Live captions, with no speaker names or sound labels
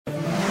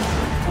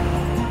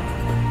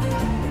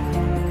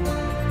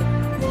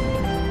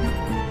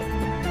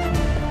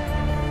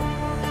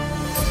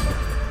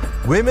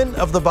Women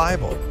of the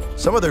Bible.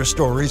 Some of their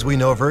stories we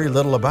know very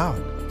little about.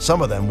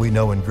 Some of them we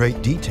know in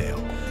great detail.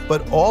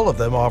 But all of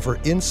them offer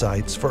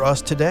insights for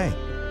us today.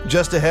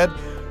 Just ahead,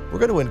 we're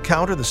going to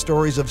encounter the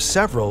stories of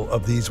several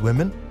of these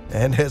women.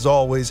 And as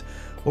always,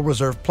 we'll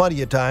reserve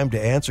plenty of time to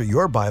answer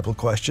your Bible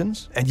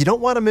questions. And you don't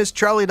want to miss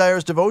Charlie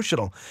Dyer's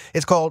devotional.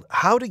 It's called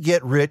How to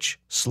Get Rich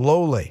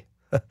Slowly.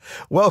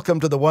 Welcome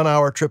to the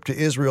 1-hour trip to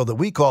Israel that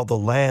we call The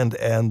Land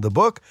and the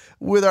Book,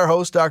 with our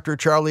host, Dr.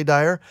 Charlie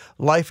Dyer,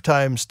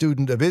 lifetime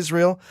student of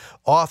Israel,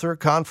 author,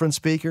 conference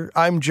speaker.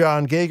 I'm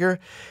John Gager.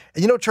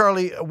 You know,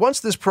 Charlie, once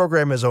this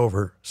program is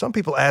over, some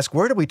people ask,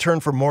 where do we turn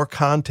for more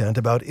content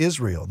about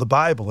Israel, the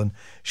Bible, and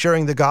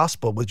sharing the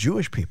gospel with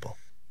Jewish people?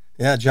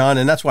 Yeah, John,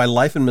 and that's why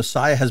Life in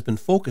Messiah has been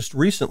focused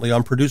recently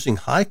on producing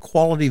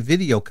high-quality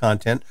video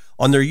content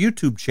on their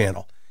YouTube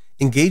channel.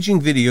 Engaging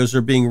videos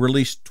are being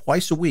released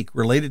twice a week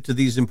related to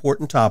these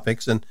important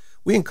topics, and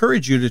we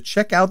encourage you to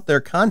check out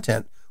their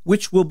content,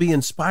 which will be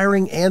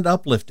inspiring and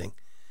uplifting.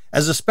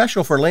 As a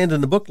special for Land in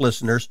the Book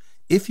listeners,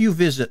 if you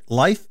visit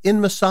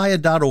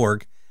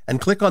lifeinmessiah.org and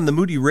click on the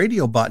Moody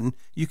Radio button,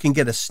 you can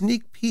get a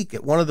sneak peek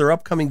at one of their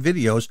upcoming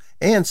videos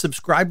and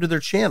subscribe to their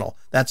channel.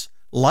 That's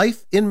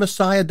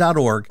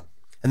lifeinmessiah.org,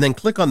 and then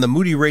click on the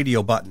Moody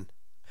Radio button.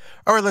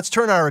 All right, let's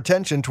turn our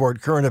attention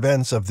toward current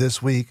events of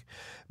this week.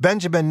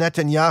 Benjamin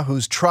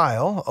Netanyahu's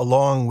trial,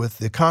 along with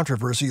the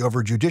controversy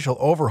over judicial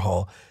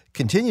overhaul,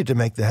 continue to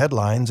make the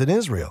headlines in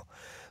Israel.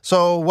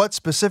 So what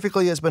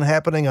specifically has been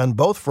happening on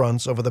both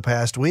fronts over the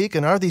past week,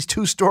 and are these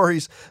two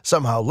stories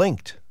somehow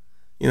linked?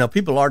 You know,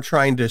 people are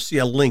trying to see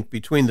a link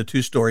between the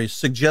two stories,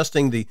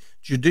 suggesting the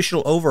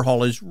judicial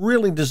overhaul is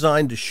really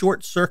designed to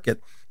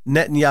short-circuit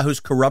Netanyahu's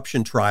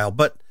corruption trial,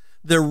 but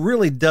there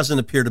really doesn't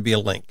appear to be a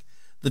link.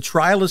 The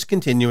trial is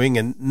continuing,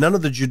 and none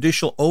of the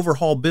judicial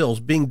overhaul bills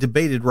being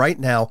debated right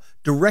now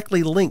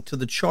directly link to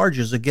the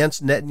charges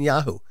against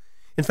Netanyahu.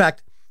 In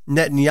fact,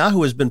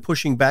 Netanyahu has been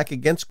pushing back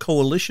against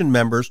coalition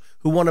members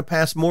who want to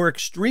pass more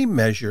extreme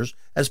measures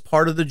as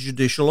part of the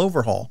judicial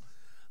overhaul.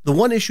 The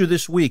one issue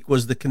this week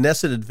was the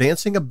Knesset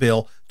advancing a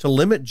bill to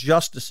limit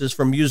justices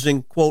from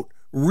using, quote,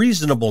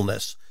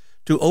 reasonableness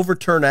to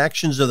overturn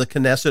actions of the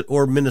Knesset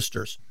or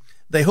ministers.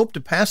 They hope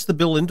to pass the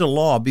bill into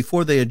law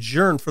before they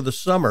adjourn for the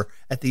summer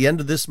at the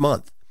end of this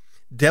month.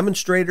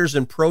 Demonstrators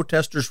and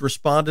protesters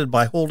responded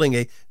by holding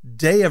a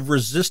day of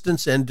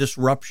resistance and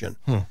disruption.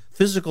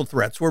 Physical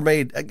threats were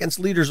made against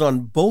leaders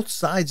on both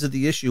sides of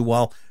the issue,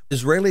 while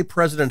Israeli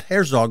President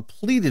Herzog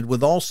pleaded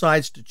with all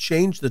sides to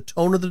change the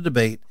tone of the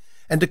debate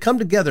and to come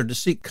together to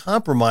seek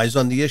compromise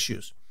on the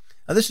issues.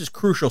 Now, this is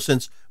crucial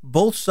since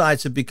both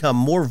sides have become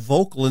more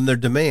vocal in their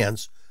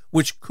demands,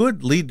 which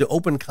could lead to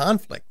open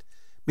conflict.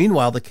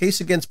 Meanwhile, the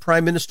case against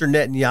Prime Minister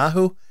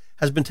Netanyahu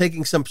has been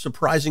taking some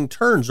surprising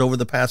turns over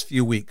the past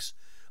few weeks.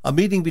 A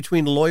meeting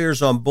between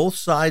lawyers on both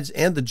sides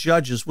and the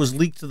judges was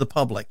leaked to the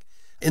public.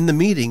 In the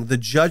meeting, the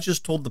judges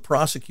told the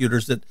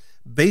prosecutors that,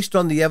 based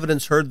on the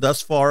evidence heard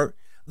thus far,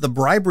 the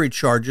bribery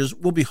charges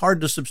will be hard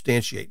to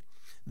substantiate.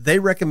 They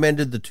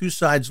recommended the two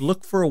sides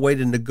look for a way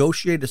to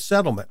negotiate a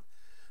settlement.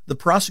 The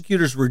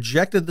prosecutors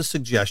rejected the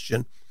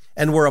suggestion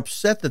and were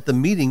upset that the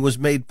meeting was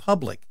made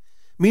public.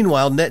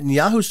 Meanwhile,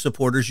 Netanyahu's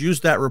supporters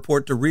used that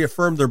report to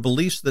reaffirm their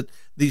beliefs that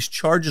these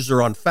charges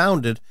are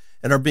unfounded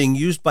and are being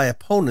used by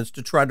opponents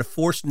to try to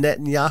force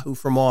Netanyahu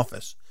from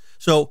office.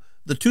 So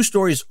the two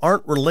stories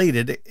aren't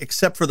related,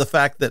 except for the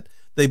fact that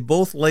they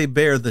both lay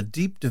bare the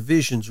deep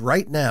divisions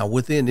right now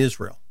within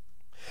Israel.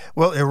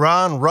 Well,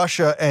 Iran,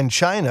 Russia, and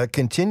China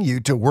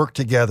continue to work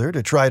together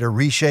to try to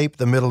reshape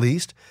the Middle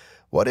East.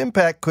 What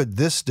impact could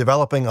this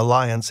developing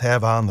alliance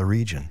have on the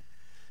region?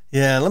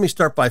 Yeah, let me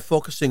start by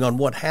focusing on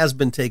what has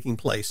been taking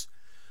place.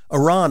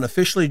 Iran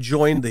officially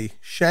joined the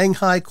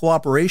Shanghai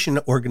Cooperation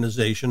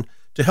Organization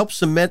to help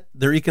cement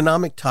their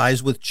economic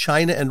ties with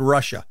China and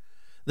Russia.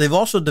 They've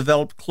also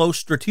developed close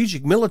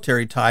strategic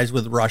military ties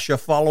with Russia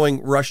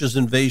following Russia's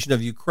invasion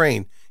of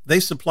Ukraine.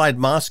 They supplied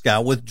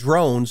Moscow with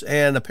drones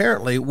and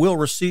apparently will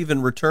receive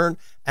in return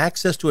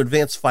access to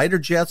advanced fighter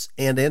jets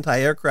and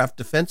anti-aircraft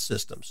defense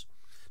systems.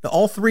 Now,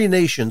 all three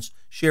nations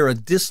share a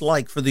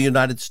dislike for the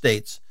United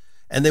States,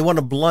 and they want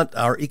to blunt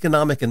our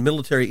economic and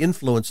military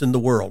influence in the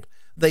world.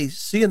 They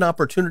see an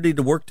opportunity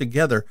to work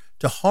together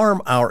to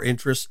harm our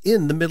interests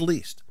in the Middle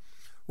East.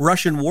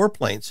 Russian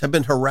warplanes have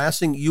been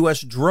harassing U.S.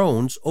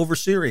 drones over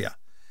Syria,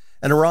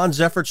 and Iran's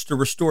efforts to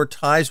restore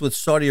ties with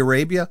Saudi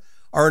Arabia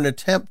are an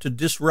attempt to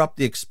disrupt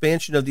the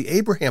expansion of the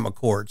Abraham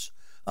Accords,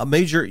 a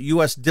major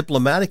U.S.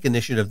 diplomatic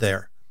initiative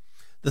there.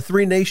 The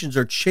three nations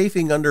are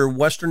chafing under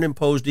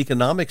Western-imposed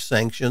economic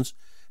sanctions,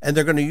 and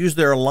they're going to use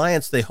their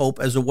alliance, they hope,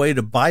 as a way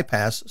to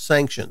bypass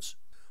sanctions.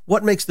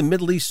 What makes the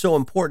Middle East so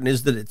important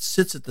is that it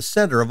sits at the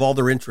center of all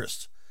their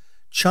interests.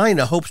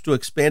 China hopes to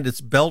expand its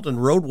Belt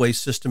and Roadway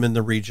system in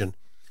the region.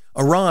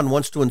 Iran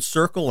wants to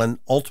encircle and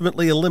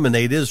ultimately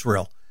eliminate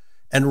Israel.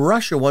 And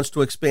Russia wants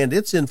to expand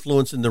its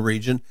influence in the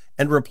region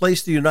and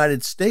replace the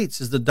United States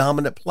as the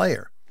dominant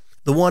player.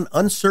 The one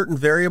uncertain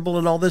variable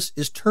in all this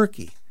is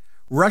Turkey.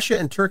 Russia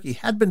and Turkey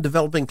had been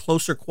developing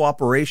closer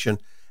cooperation,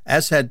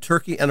 as had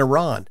Turkey and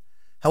Iran.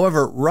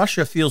 However,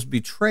 Russia feels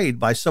betrayed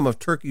by some of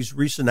Turkey's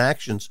recent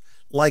actions,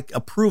 like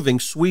approving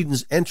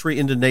Sweden's entry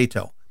into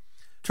NATO.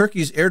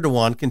 Turkey's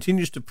Erdogan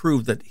continues to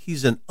prove that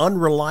he's an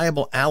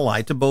unreliable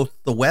ally to both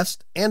the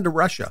West and to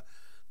Russia,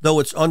 though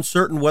it's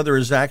uncertain whether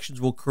his actions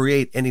will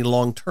create any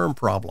long-term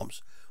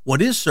problems.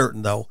 What is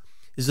certain, though,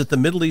 is that the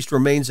Middle East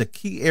remains a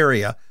key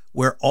area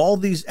where all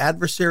these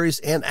adversaries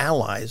and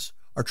allies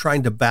are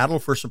trying to battle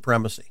for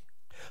supremacy.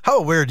 How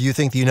aware do you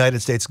think the United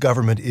States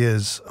government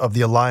is of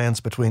the alliance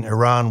between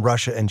Iran,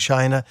 Russia, and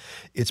China,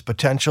 its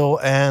potential,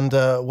 and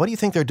what do you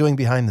think they're doing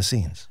behind the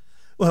scenes?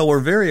 Well, we're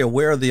very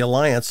aware of the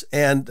alliance,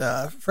 and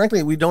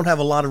frankly, we don't have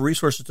a lot of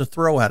resources to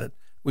throw at it.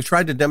 We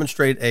tried to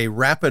demonstrate a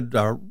rapid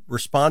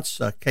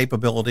response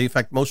capability, in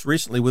fact, most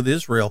recently with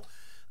Israel,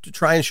 to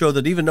try and show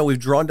that even though we've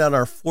drawn down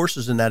our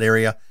forces in that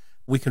area,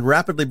 we can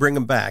rapidly bring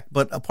them back.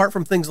 But apart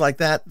from things like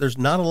that, there's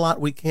not a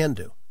lot we can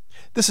do.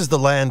 This is The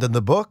Land and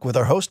the Book with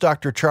our host,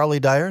 Dr. Charlie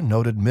Dyer,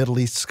 noted Middle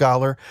East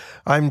scholar.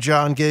 I'm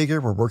John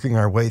Geiger. We're working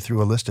our way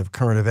through a list of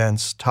current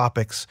events,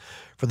 topics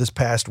for this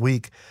past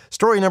week.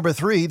 Story number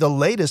 3, the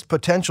latest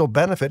potential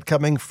benefit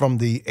coming from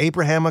the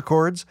Abraham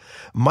Accords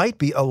might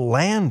be a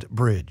land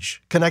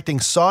bridge connecting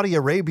Saudi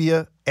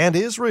Arabia and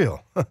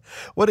Israel.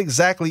 What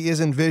exactly is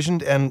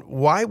envisioned, and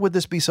why would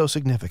this be so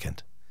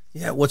significant?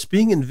 Yeah, what's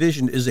being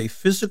envisioned is a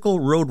physical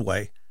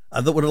roadway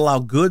that would allow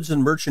goods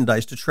and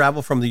merchandise to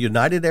travel from the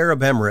United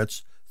Arab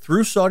Emirates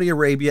through Saudi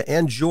Arabia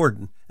and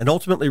Jordan and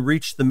ultimately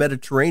reach the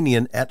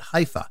Mediterranean at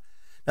Haifa.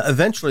 Now,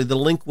 eventually, the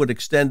link would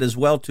extend as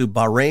well to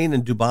Bahrain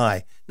and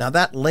Dubai. Now,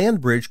 that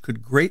land bridge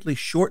could greatly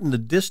shorten the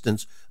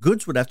distance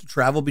goods would have to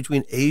travel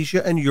between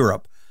Asia and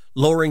Europe,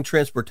 lowering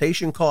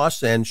transportation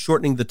costs and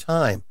shortening the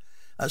time.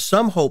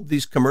 Some hope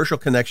these commercial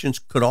connections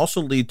could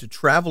also lead to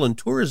travel and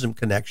tourism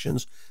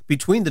connections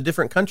between the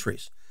different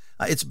countries.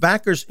 Its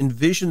backers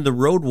envision the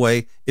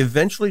roadway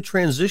eventually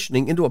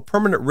transitioning into a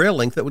permanent rail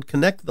link that would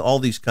connect all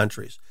these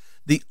countries.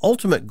 The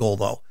ultimate goal,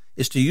 though,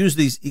 is to use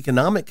these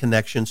economic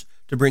connections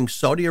to bring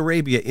Saudi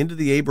Arabia into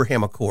the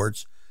Abraham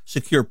Accords,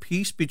 secure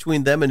peace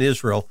between them and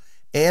Israel,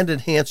 and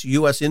enhance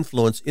U.S.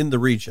 influence in the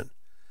region.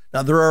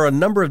 Now, there are a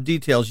number of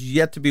details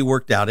yet to be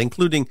worked out,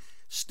 including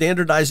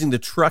standardizing the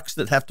trucks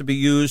that have to be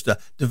used,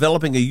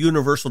 developing a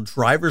universal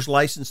driver's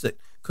license that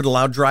could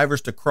allow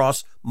drivers to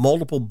cross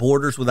multiple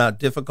borders without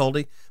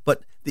difficulty.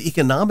 But the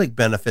economic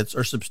benefits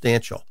are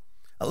substantial.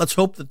 Let's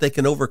hope that they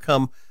can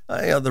overcome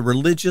the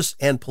religious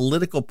and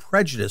political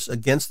prejudice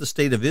against the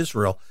state of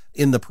Israel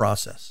in the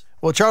process.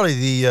 Well,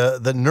 Charlie,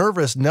 the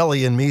nervous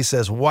Nellie in me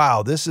says,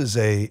 wow, this is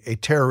a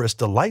terrorist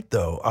delight,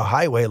 though, a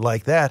highway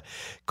like that.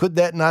 Could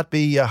that not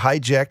be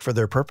hijacked for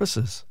their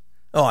purposes?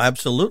 Oh,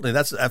 absolutely.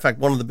 That's, in fact,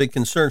 one of the big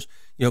concerns.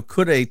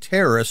 Could a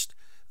terrorist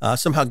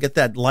somehow get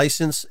that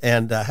license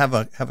and have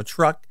a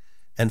truck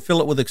and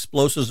fill it with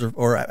explosives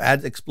or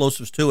add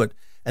explosives to it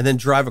and then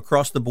drive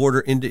across the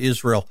border into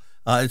Israel?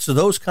 So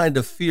those kind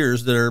of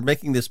fears that are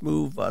making this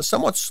move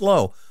somewhat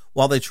slow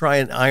while they try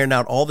and iron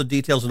out all the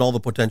details and all the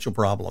potential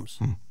problems.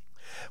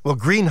 Well,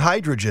 green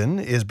hydrogen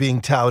is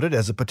being touted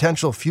as a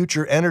potential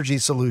future energy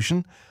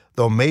solution,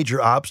 though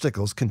major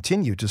obstacles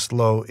continue to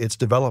slow its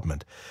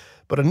development.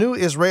 But a new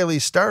Israeli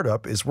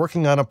startup is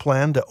working on a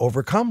plan to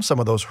overcome some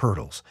of those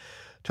hurdles.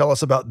 Tell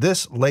us about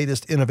this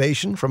latest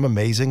innovation from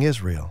Amazing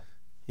Israel.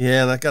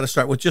 Yeah, and I've got to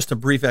start with just a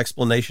brief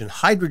explanation.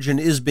 Hydrogen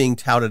is being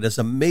touted as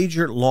a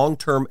major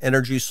long-term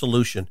energy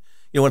solution.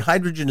 When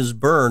hydrogen is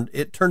burned,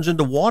 it turns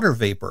into water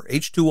vapor,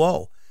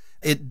 H2O.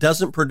 It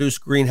doesn't produce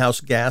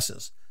greenhouse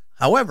gases.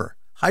 However,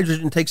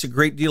 hydrogen takes a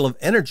great deal of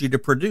energy to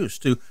produce,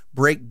 to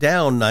break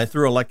down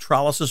through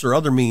electrolysis or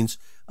other means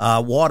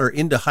water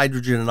into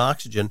hydrogen and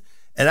oxygen.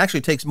 It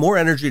actually takes more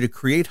energy to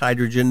create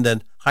hydrogen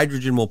than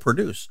hydrogen will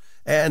produce.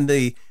 And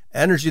the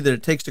energy that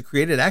it takes to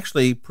create it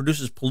actually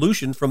produces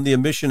pollution from the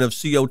emission of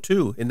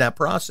CO2 in that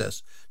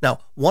process. Now,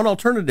 one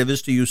alternative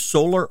is to use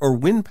solar or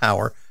wind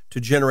power to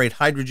generate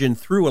hydrogen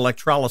through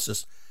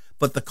electrolysis,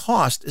 but the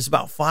cost is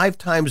about 5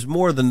 times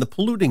more than the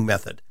polluting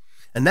method.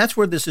 And that's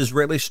where this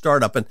Israeli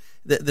startup, and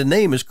the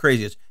name is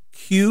crazy, it's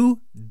QD-SOL,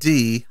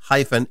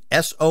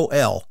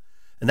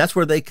 and that's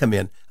where they come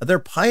in. They're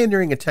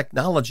pioneering a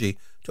technology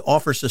to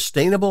offer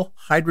sustainable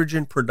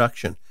hydrogen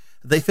production.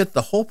 They fit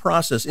the whole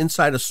process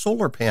inside a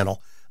solar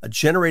panel,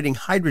 generating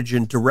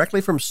hydrogen directly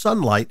from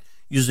sunlight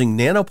using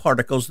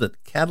nanoparticles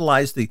that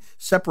catalyze the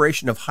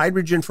separation of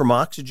hydrogen from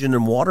oxygen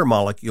and water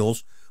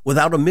molecules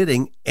without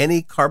emitting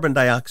any carbon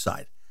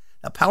dioxide.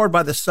 Now, powered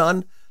by the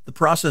sun, the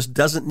process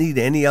doesn't need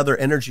any other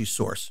energy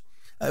source.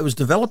 It was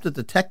developed at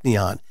the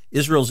Technion,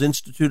 Israel's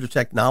Institute of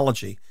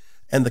Technology,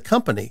 and the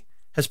company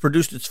has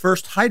produced its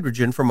first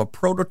hydrogen from a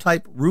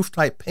prototype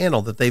roof-type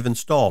panel that they've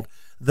installed.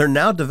 They're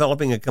now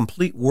developing a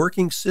complete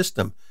working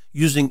system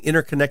using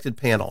interconnected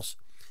panels.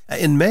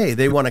 In May,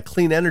 they won a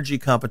clean energy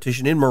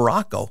competition in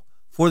Morocco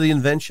for the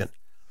invention.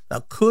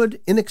 Now,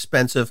 could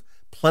inexpensive,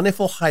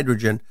 plentiful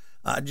hydrogen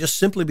just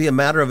simply be a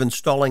matter of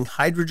installing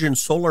hydrogen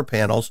solar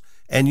panels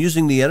and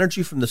using the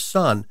energy from the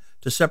sun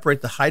to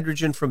separate the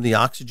hydrogen from the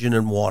oxygen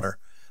and water?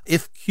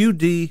 If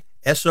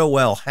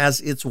QD-SOL has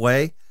its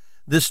way,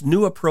 This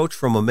new approach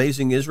from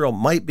Amazing Israel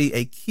might be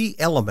a key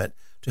element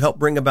to help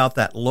bring about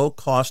that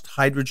low-cost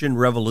hydrogen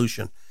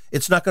revolution.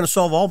 It's not going to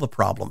solve all the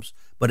problems,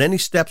 but any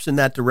steps in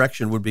that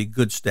direction would be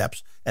good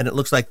steps, and it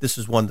looks like this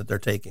is one that they're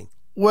taking.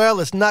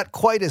 Well, it's not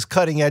quite as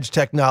cutting-edge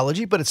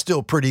technology, but it's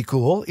still pretty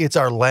cool. It's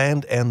our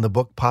Land and the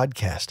Book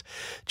podcast.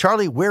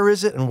 Charlie, where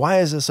is it, and why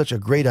is this such a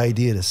great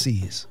idea to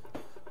seize?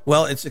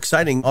 Well, it's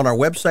exciting. On our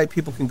website,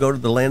 people can go to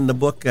the Land and the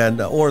Book,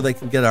 or they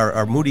can get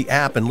our Moody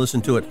app and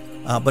listen to it.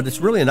 But it's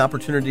really an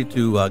opportunity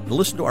to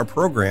listen to our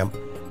program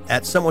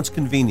at someone's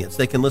convenience.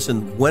 They can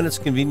listen when it's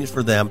convenient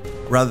for them,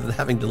 rather than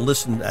having to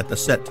listen at the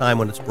set time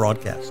when it's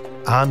broadcast.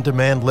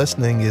 On-demand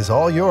listening is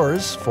all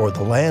yours for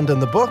the Land and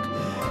the Book.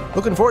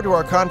 Looking forward to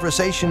our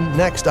conversation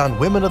next on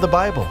Women of the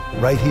Bible,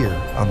 right here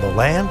on the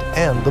Land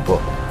and the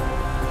Book.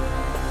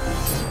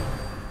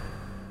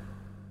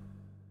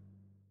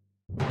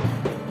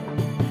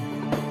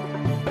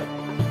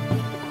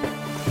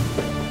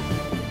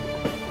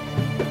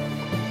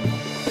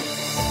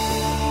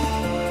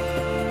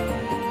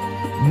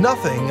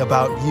 Nothing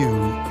about you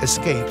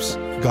escapes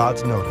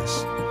God's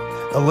notice.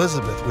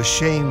 Elizabeth was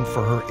shamed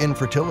for her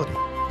infertility.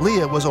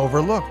 Leah was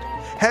overlooked.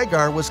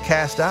 Hagar was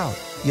cast out.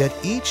 Yet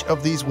each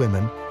of these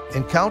women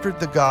encountered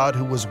the God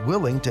who was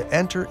willing to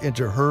enter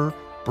into her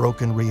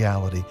broken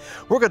reality.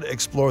 We're going to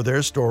explore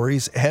their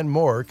stories and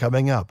more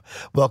coming up.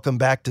 Welcome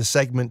back to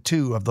segment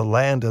 2 of The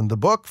Land and the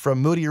Book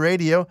from Moody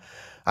Radio.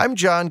 I'm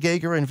John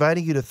Gager,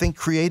 inviting you to think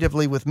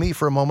creatively with me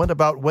for a moment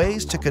about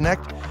ways to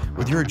connect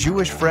with your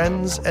Jewish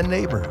friends and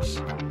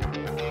neighbors.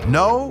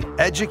 No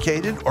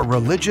educated or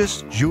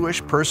religious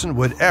Jewish person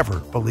would ever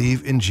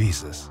believe in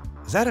Jesus.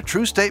 Is that a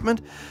true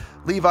statement?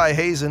 Levi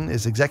Hazen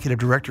is Executive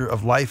Director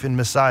of Life in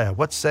Messiah.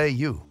 What say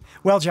you?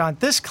 Well, John,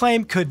 this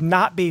claim could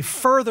not be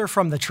further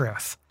from the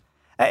truth.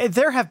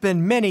 There have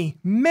been many,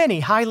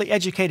 many highly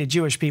educated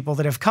Jewish people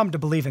that have come to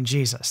believe in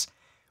Jesus.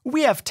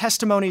 We have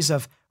testimonies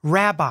of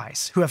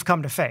rabbis who have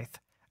come to faith,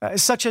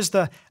 such as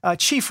the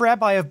chief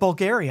rabbi of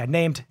Bulgaria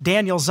named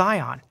Daniel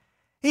Zion.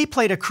 He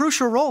played a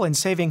crucial role in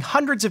saving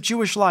hundreds of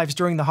Jewish lives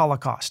during the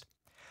Holocaust.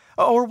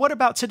 Or what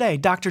about today,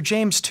 Dr.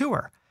 James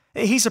Tour?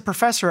 He's a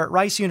professor at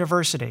Rice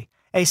University,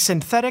 a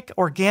synthetic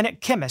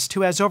organic chemist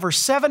who has over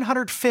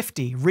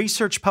 750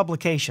 research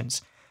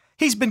publications.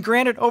 He's been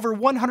granted over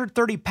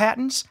 130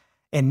 patents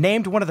and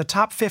named one of the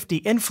top 50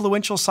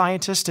 influential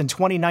scientists in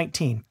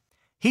 2019.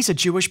 He's a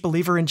Jewish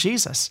believer in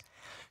Jesus.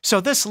 So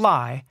this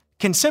lie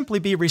can simply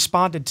be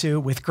responded to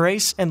with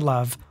grace and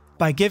love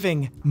by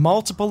giving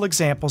multiple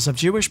examples of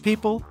Jewish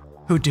people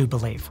who do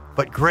believe.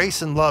 But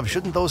grace and love,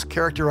 shouldn't those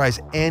characterize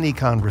any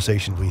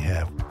conversation we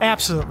have?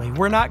 Absolutely.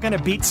 We're not going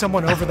to beat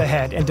someone over the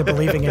head into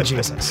believing in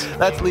Jesus.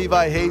 That's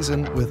Levi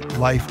Hazen with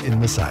Life in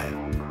Messiah.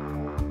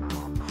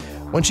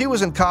 When she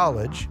was in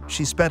college,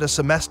 she spent a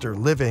semester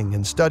living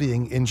and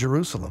studying in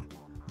Jerusalem.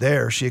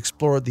 There, she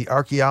explored the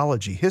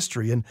archaeology,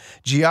 history, and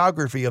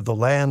geography of the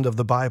land of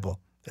the Bible.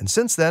 And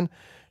since then,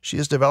 she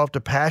has developed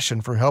a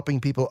passion for helping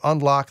people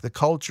unlock the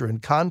culture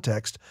and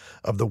context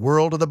of the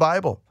world of the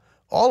Bible.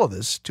 All of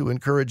this to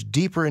encourage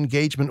deeper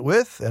engagement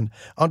with and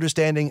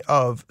understanding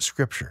of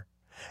Scripture.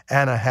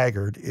 Anna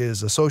Haggard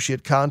is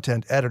Associate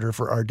Content Editor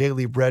for Our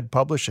Daily Bread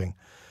Publishing.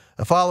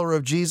 A follower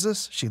of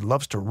Jesus, she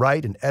loves to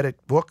write and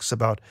edit books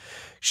about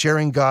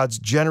sharing God's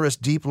generous,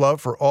 deep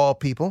love for all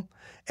people.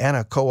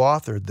 Anna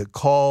co-authored the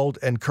Called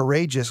and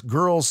Courageous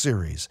Girls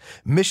series,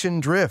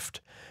 Mission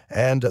Drift,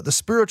 and The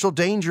Spiritual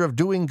Danger of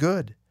Doing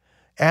Good.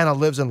 Anna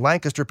lives in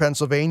Lancaster,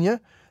 Pennsylvania.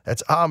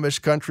 That's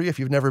Amish country if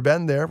you've never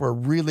been there. We're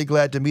really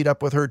glad to meet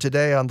up with her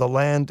today on The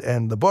Land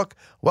and the Book.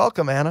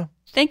 Welcome, Anna.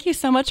 Thank you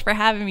so much for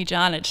having me,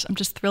 John. I'm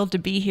just thrilled to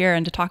be here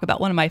and to talk about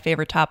one of my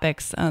favorite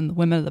topics, the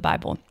women of the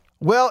Bible.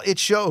 Well, it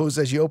shows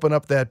as you open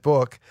up that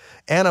book.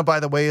 Anna, by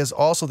the way, is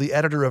also the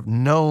editor of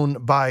Known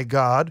by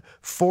God,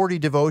 40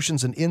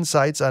 Devotions and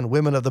Insights on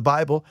Women of the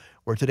Bible,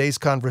 where today's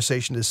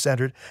conversation is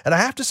centered. And I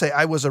have to say,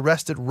 I was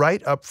arrested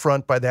right up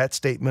front by that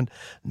statement.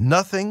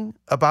 Nothing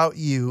about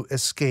you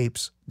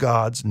escapes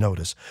God's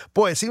notice.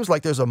 Boy, it seems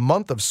like there's a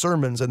month of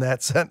sermons in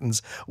that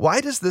sentence. Why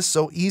does this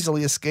so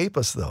easily escape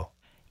us, though?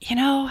 You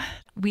know,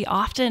 we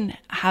often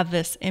have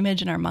this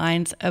image in our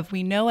minds of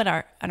we know in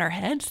our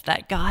heads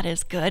that God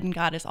is good and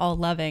God is all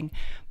loving.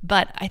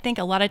 But I think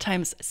a lot of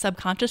times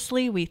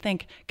subconsciously we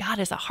think God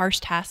is a harsh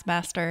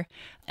taskmaster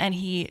and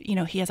he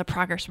has a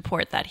progress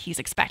report that he's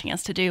expecting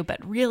us to do, but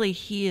really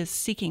he is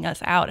seeking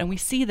us out. And we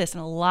see this in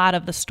a lot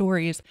of the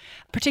stories,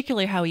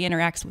 particularly how he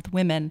interacts with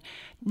women.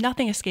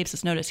 Nothing escapes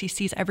his notice. He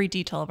sees every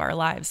detail of our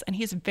lives and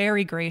he's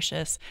very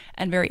gracious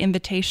and very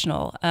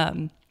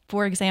invitational.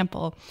 For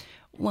example,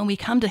 when we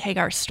come to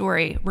Hagar's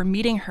story, we're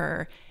meeting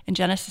her in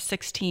Genesis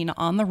 16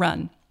 on the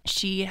run.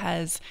 She's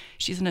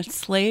an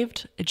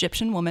enslaved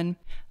Egyptian woman.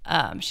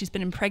 She's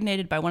been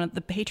impregnated by one of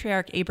the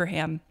patriarch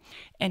Abraham.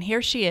 And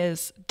here she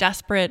is,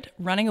 desperate,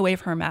 running away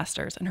from her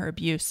masters and her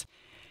abuse.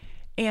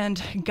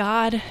 And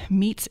God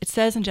meets, it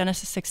says in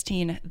Genesis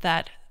 16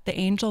 that the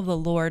angel of the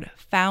Lord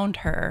found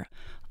her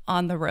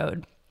on the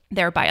road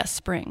there by a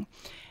spring.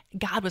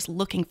 God was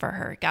looking for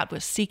her. God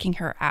was seeking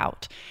her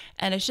out.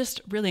 And it's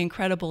just really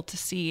incredible to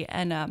see.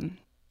 And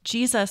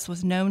Jesus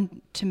was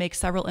known to make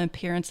several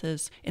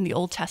appearances in the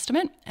Old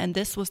Testament, and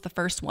this was the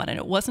first one. And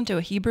it wasn't to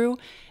a Hebrew,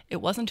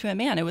 it wasn't to a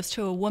man, it was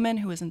to a woman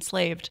who was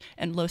enslaved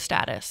and low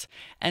status.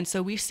 And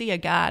so we see a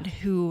God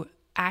who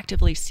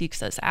actively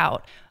seeks us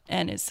out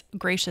and is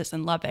gracious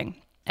and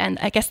loving. And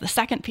I guess the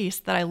second piece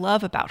that I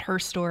love about her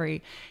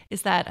story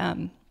is that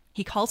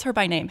he calls her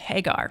by name,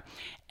 Hagar.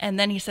 And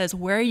then he says,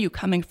 where are you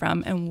coming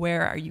from and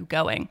where are you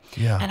going?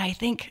 Yeah. And I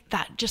think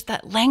that just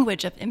that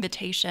language of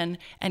invitation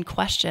and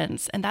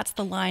questions, and that's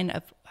the line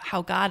of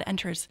how God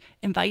enters,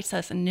 invites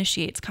us,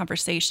 initiates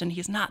conversation.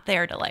 He's not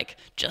there to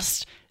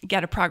just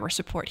get a progress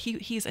report.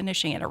 He's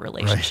initiating a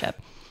relationship.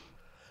 Right.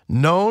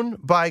 Known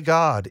by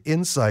God,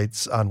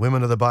 insights on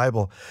women of the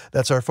Bible.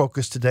 That's our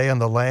focus today on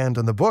The Land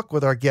and the Book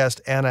with our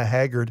guest, Anna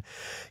Haggard.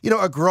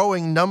 A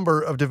growing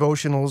number of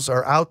devotionals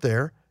are out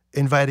there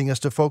inviting us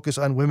to focus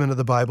on women of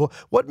the Bible.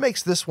 What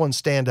makes this one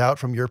stand out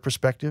from your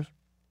perspective?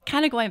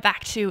 Kind of going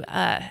back to,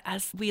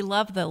 as we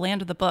love The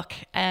Land of the Book,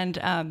 and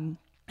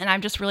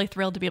I'm just really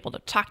thrilled to be able to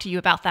talk to you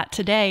about that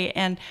today.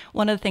 And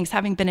one of the things,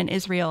 having been in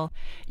Israel,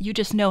 you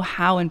just know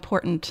how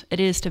important it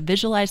is to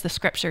visualize the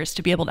scriptures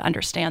to be able to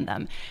understand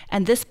them.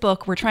 And this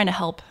book, we're trying to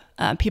help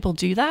people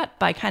do that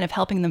by kind of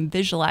helping them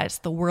visualize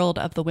the world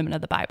of the women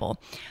of the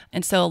Bible.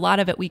 And so a lot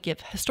of it, we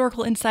give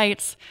historical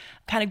insights,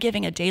 kind of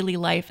giving a daily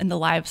life in the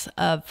lives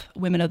of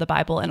women of the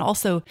Bible, and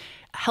also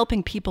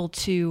helping people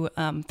to,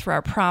 through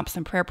our prompts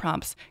and prayer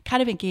prompts,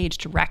 kind of engage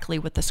directly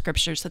with the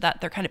scriptures so that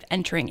they're kind of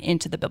entering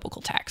into the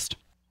biblical text.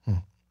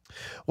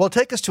 Well,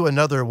 take us to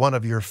another one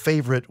of your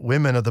favorite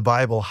women of the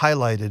Bible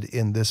highlighted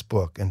in this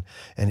book and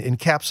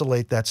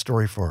encapsulate that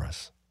story for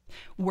us.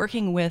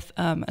 Working with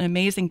an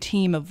amazing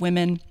team of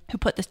women who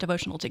put this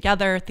devotional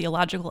together,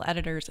 theological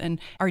editors and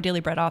our Daily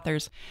Bread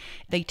authors,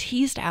 they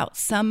teased out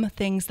some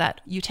things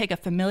that you take a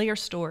familiar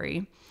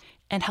story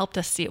and helped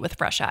us see it with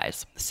fresh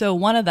eyes. So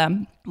one of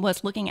them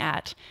was looking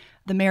at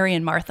the Mary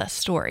and Martha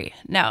story.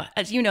 Now,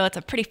 as you know, it's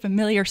a pretty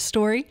familiar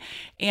story,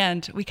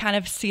 and we kind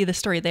of see the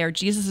story there.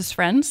 Jesus'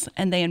 friends,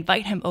 and they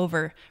invite him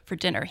over for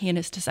dinner, he and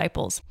his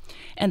disciples.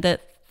 And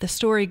the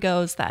story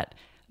goes that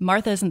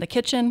Martha's in the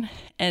kitchen,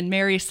 and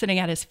Mary's sitting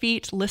at his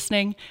feet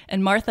listening,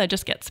 and Martha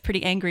just gets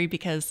pretty angry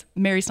because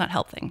Mary's not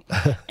helping.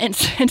 and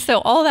so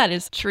all that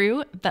is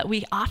true, but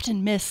we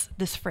often miss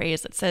this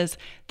phrase that says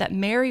that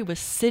Mary was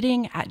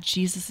sitting at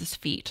Jesus'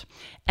 feet.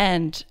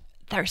 And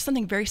there's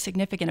something very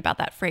significant about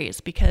that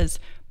phrase, because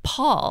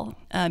Paul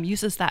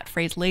uses that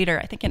phrase later.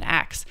 I think in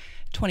Acts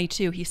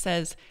 22, he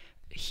says,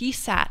 he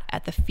sat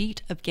at the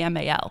feet of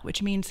Gamaliel,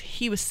 which means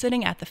he was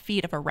sitting at the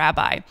feet of a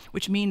rabbi,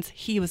 which means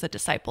he was a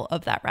disciple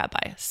of that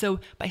rabbi. So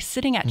by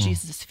sitting at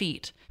Jesus'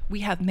 feet,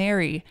 we have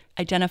Mary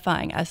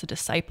identifying as a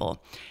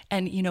disciple.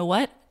 And you know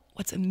what?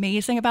 What's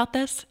amazing about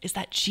this is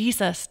that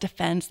Jesus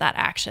defends that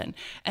action.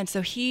 And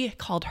so he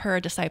called her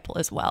a disciple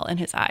as well in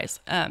his eyes,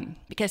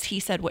 because he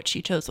said what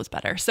she chose was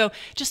better. So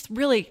just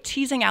really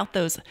teasing out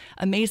those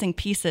amazing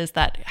pieces,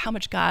 that how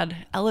much God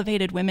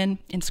elevated women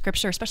in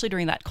scripture, especially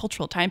during that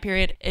cultural time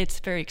period. It's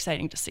very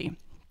exciting to see.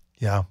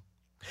 Yeah.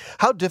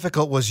 How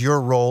difficult was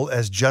your role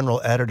as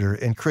general editor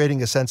in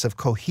creating a sense of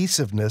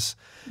cohesiveness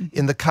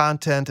in the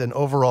content and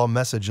overall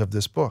message of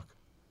this book?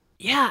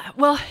 Yeah,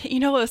 well,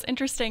 it was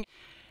interesting.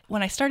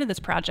 When I started this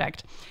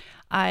project,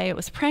 I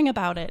was praying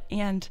about it,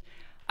 and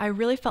I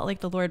really felt like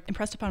the Lord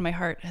impressed upon my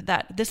heart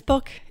that this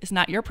book is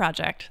not your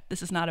project.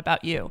 This is not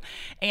about you.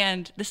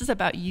 And this is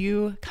about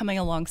you coming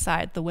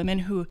alongside the women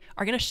who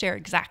are going to share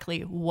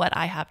exactly what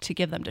I have to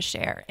give them to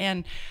share.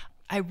 And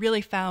I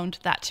really found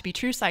that to be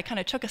true. So I kind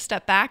of took a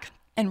step back,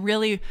 and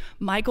really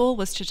my goal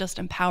was to just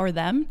empower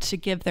them to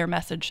give their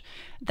message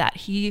that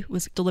he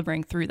was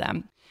delivering through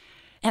them.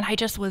 And I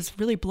just was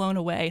really blown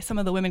away. Some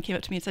of the women came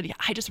up to me and said, yeah,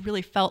 I just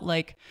really felt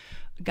like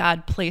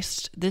God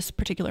placed this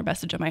particular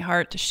message on my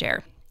heart to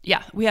share.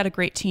 Yeah, we had a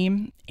great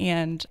team,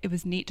 and it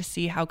was neat to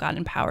see how God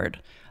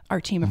empowered our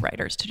team of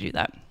writers to do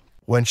that.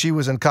 When she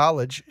was in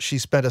college, she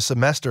spent a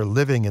semester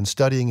living and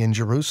studying in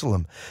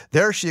Jerusalem.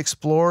 There she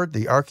explored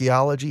the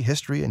archaeology,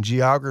 history, and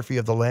geography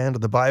of the land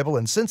of the Bible,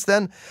 and since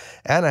then,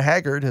 Anna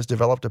Haggard has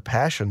developed a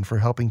passion for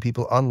helping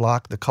people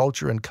unlock the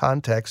culture and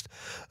context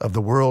of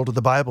the world of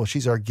the Bible.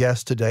 She's our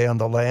guest today on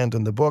The Land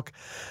and the Book.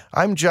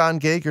 I'm John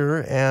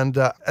Gauger, and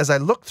as I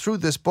look through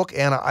this book,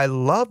 Anna, I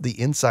love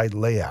the inside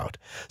layout.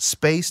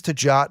 Space to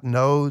jot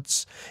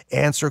notes,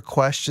 answer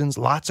questions,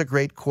 lots of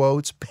great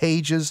quotes,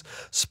 pages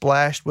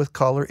splashed with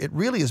color. It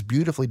really is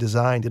beautifully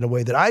designed in a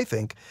way that I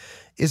think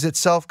is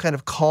itself kind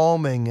of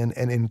calming and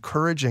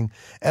encouraging.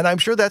 And I'm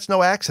sure that's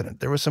no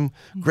accident. There was some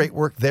great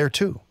work there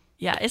too.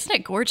 Yeah, isn't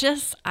it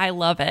gorgeous? I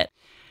love it.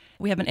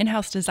 We have an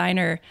in-house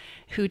designer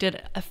who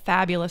did a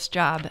fabulous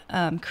job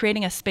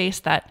creating a space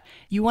that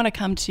you want to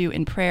come to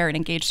in prayer and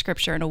engage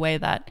scripture in a way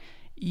that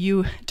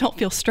you don't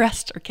feel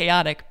stressed or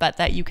chaotic, but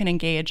that you can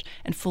engage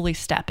and fully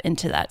step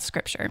into that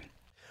scripture.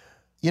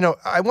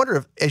 I wonder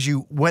if, as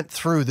you went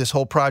through this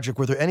whole project,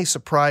 were there any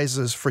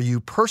surprises for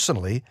you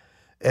personally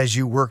as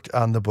you worked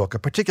on the book? A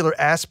particular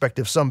aspect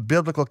of some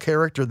biblical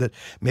character that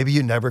maybe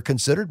you never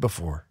considered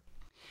before?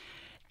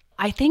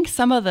 I think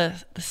some of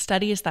the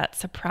studies that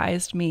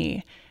surprised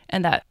me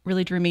and that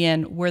really drew me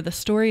in were the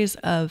stories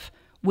of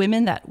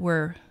women that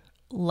were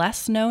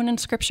less known in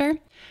Scripture.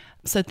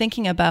 So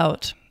thinking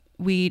about,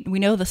 we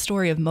know the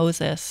story of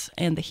Moses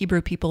and the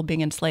Hebrew people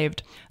being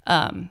enslaved.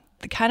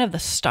 The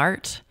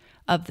start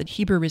of the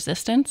Hebrew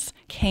resistance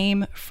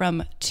came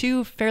from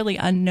two fairly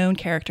unknown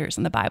characters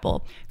in the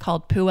Bible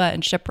called Puah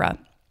and Shiphrah,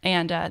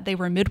 and they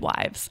were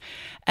midwives.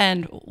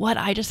 And what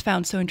I just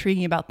found so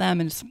intriguing about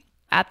them is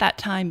at that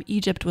time,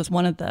 Egypt was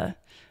one of the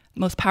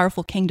most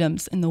powerful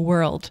kingdoms in the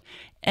world,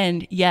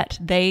 and yet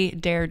they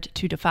dared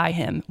to defy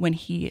him when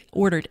he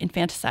ordered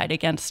infanticide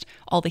against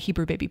all the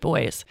Hebrew baby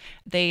boys.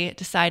 They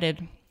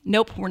decided,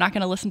 nope, we're not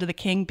going to listen to the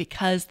king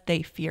because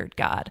they feared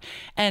God.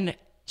 And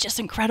just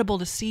incredible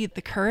to see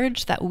the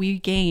courage that we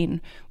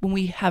gain when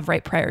we have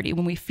right priority,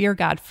 when we fear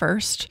God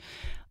first.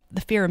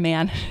 The fear of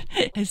man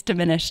is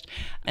diminished.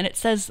 And it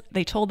says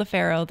they told the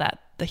Pharaoh that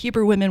the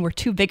Hebrew women were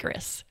too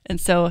vigorous, and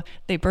so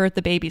they birthed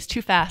the babies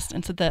too fast.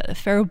 And so the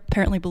Pharaoh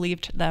apparently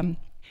believed them.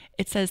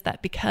 It says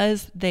that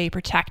because they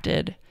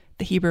protected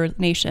the Hebrew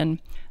nation,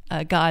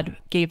 God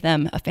gave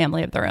them a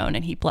family of their own,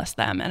 and he blessed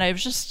them. And I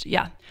was just,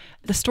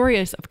 the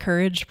stories of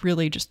courage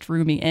really just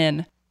drew me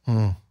in.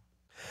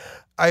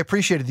 I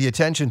appreciated the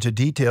attention to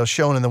detail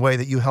shown in the way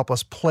that you help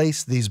us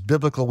place these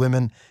biblical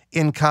women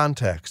in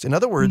context. In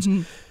other words,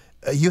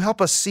 you help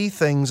us see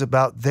things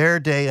about their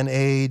day and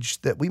age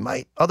that we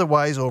might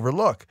otherwise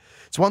overlook.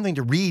 It's one thing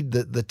to read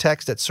the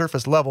text at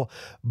surface level,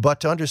 but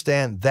to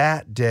understand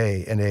that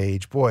day and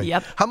age, boy,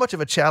 how much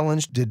of a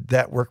challenge did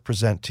that work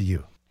present to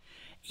you?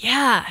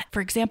 Yeah.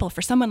 For example,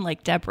 for someone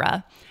like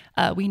Deborah,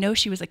 we know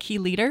she was a key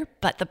leader,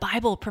 but the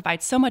Bible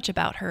provides so much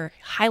about her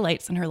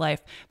highlights in her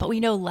life, but we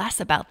know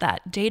less about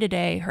that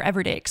day-to-day, her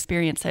everyday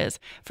experiences.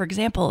 For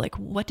example, like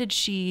could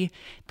she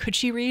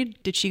read?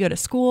 Did she go to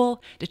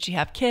school? Did she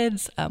have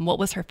kids? What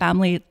was her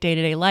family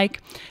day-to-day like?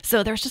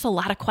 So there's just a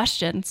lot of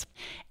questions.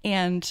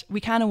 And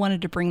we kind of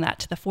wanted to bring that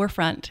to the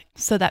forefront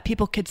so that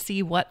people could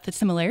see what the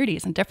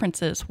similarities and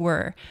differences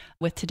were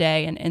with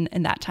today and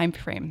in that time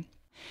frame.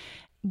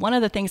 One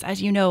of the things,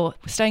 as you know,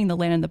 studying the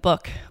land in the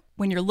book,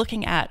 when you're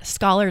looking at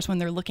scholars, when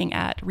they're looking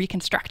at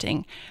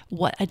reconstructing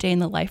what a day in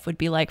the life would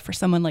be like for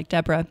someone like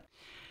Deborah,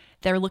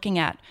 they're looking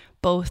at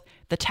both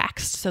the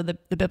text, so the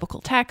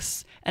biblical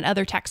texts and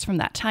other texts from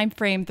that time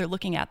frame. They're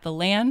looking at the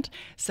land.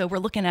 So we're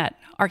looking at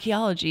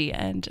archaeology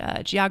and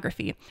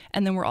geography.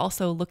 And then we're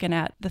also looking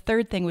at, the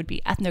third thing would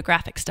be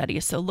ethnographic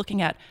studies. So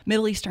looking at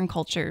Middle Eastern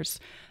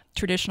cultures,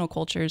 traditional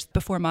cultures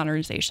before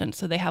modernization.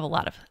 So they have a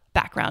lot of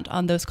background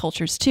on those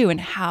cultures too, and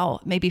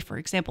how, maybe for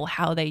example,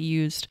 how they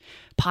used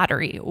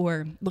pottery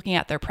or looking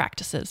at their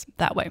practices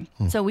that way.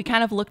 So we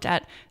kind of looked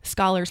at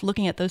scholars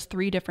looking at those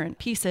three different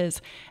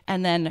pieces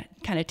and then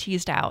kind of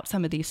teased out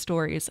some of these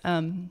stories.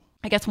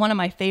 I guess one of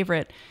my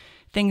favorite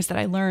things that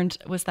I learned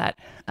was that,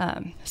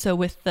 so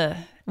with the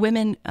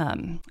women,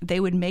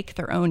 they would make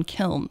their own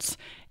kilns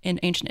in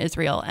ancient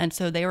Israel. And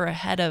so they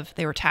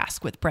were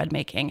tasked with bread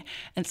making.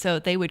 And so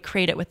they would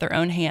create it with their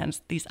own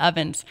hands, these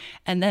ovens.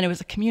 And then it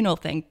was a communal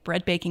thing.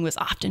 Bread baking was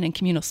often in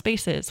communal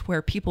spaces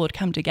where people would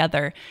come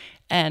together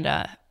and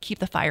keep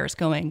the fires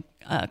going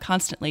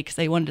constantly because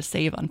they wanted to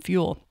save on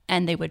fuel,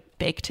 and they would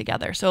bake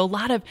together. So a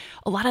lot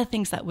of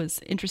things that was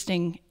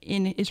interesting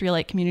in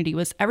Israelite community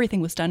was everything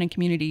was done in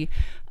community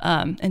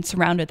and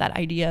surrounded that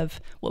idea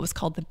of what was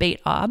called the Beit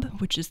Ab,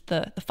 which is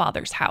the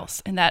father's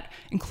house, and that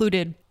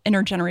included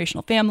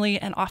intergenerational family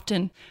and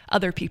often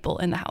other people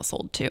in the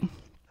household too.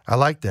 I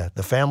like that.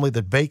 The family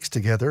that bakes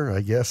together,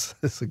 I guess,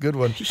 is a good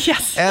one.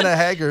 Yes. Anna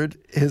Haggard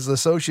is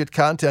Associate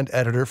Content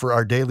Editor for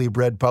Our Daily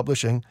Bread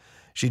Publishing.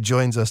 She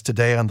joins us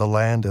today on The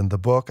Land and the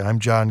Book. I'm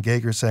John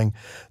Gauger saying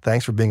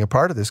thanks for being a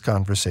part of this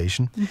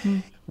conversation.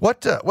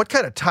 What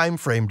kind of time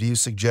frame do you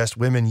suggest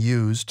women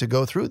use to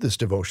go through this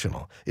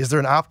devotional? Is there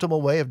an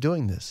optimal way of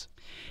doing this?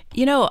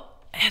 You know,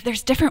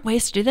 there's different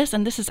ways to do this,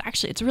 and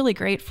it's really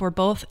great for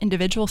both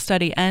individual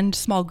study and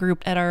small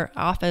group. At our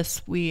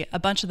office, a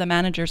bunch of the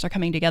managers are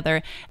coming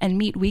together and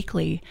meet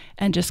weekly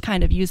and just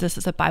kind of use this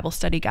as a Bible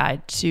study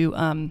guide to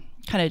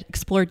kind of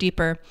explore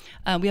deeper.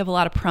 We have a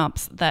lot of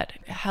prompts that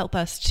help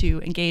us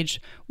to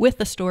engage with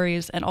the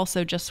stories and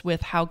also just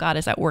with how God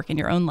is at work in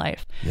your own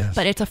life. Yes.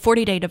 But it's a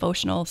 40-day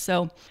devotional,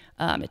 so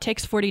it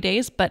takes 40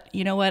 days. But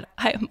you know what?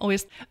 I'm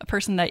always a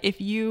person that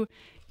if you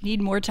need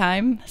more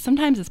time,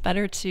 sometimes it's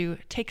better to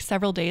take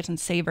several days and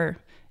savor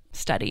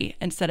study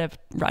instead of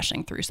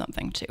rushing through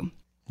something too.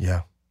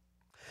 Yeah.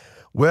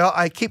 Well,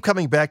 I keep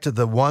coming back to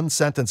the one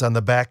sentence on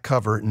the back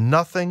cover,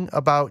 nothing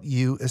about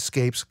you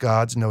escapes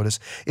God's notice.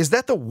 Is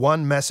that the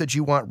one message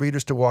you want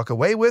readers to walk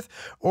away with,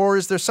 or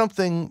is there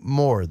something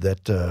more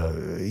that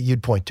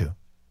you'd point to?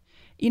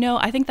 You know,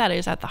 I think that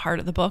is at the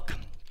heart of the book,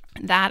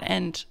 that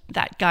and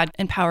that God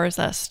empowers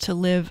us to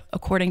live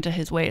according to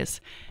his ways.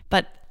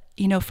 But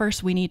you know,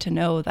 first we need to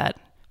know that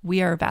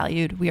we are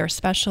valued, we are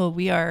special,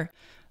 we are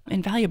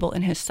invaluable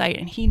in his sight,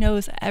 and he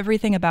knows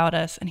everything about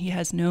us, and he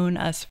has known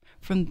us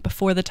from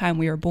before the time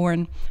we were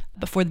born,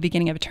 before the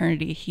beginning of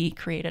eternity, he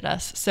created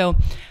us. So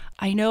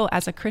I know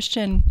as a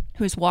Christian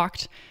who's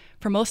walked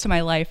for most of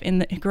my life,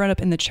 grown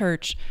up in the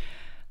church,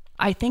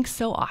 I think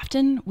so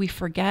often we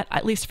forget,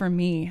 at least for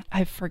me,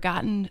 I've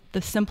forgotten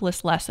the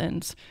simplest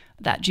lessons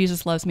that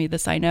Jesus loves me,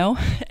 this I know.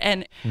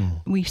 And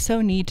we so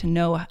need to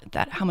know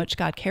that how much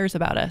God cares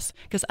about us,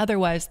 because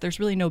otherwise there's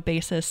really no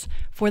basis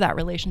for that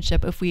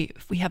relationship. If we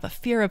have a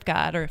fear of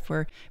God, or if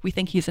we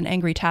think he's an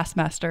angry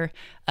taskmaster,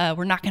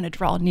 we're not going to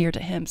draw near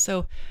to him.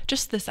 So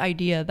just this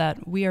idea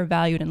that we are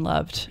valued and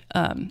loved,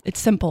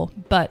 it's simple,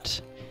 but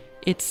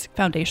it's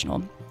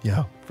foundational.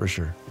 Yeah, for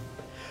sure.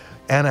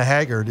 Anna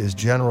Haggard is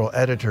general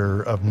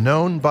editor of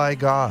Known by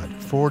God,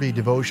 40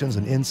 Devotions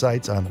and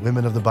Insights on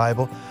Women of the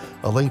Bible.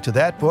 A link to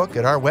that book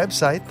at our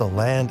website,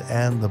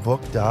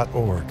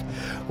 thelandandthebook.org.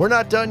 We're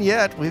not done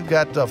yet. We've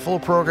got a full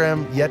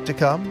program yet to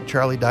come.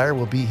 Charlie Dyer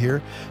will be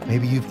here.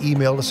 Maybe you've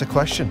emailed us a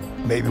question.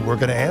 Maybe we're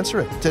going to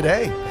answer it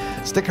today.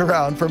 Stick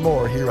around for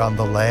more here on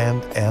The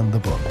Land and the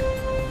Book.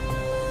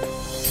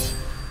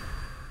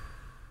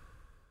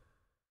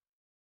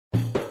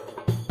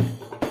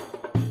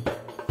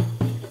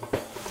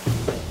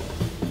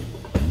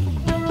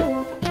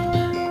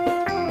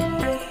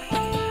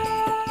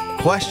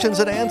 Questions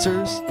and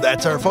answers.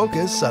 That's our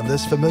focus on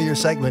this familiar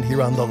segment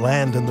here on The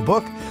Land and the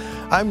Book.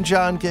 I'm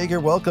John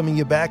Kager, welcoming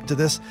you back to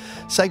this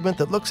segment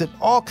that looks at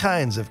all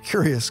kinds of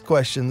curious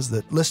questions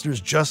that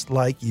listeners just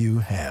like you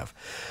have.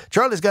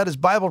 Charlie's got his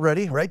Bible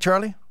ready, right,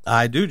 Charlie?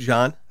 I do,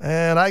 John.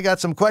 And I got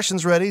some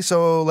questions ready,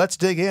 so let's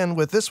dig in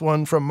with this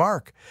one from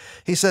Mark.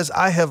 He says,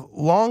 I have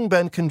long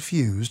been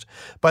confused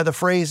by the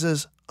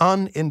phrases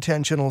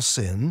unintentional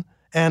sin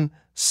and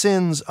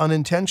sins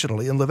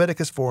unintentionally in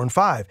Leviticus 4 and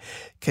 5.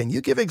 Can you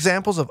give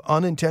examples of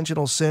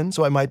unintentional sin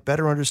so I might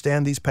better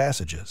understand these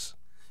passages?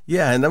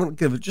 Yeah, and I'm going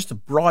to give just a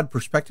broad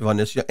perspective on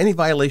this. Any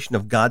violation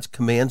of God's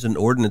commands and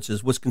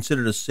ordinances was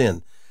considered a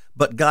sin,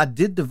 but God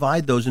did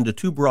divide those into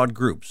two broad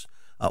groups.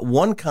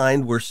 One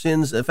kind were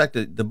sins, in fact,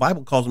 the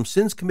Bible calls them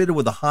sins committed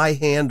with a high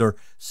hand or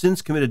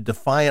sins committed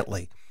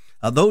defiantly.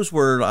 Those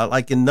were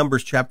like in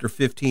Numbers chapter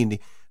 15.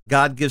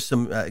 God gives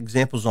some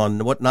examples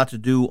on what not to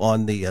do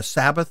on the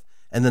Sabbath.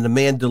 And then a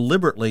man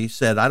deliberately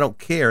said, I don't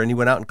care, and he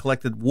went out and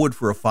collected wood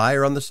for a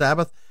fire on the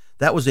Sabbath.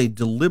 That was a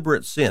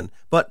deliberate sin.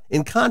 But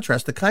in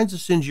contrast, the kinds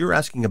of sins you're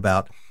asking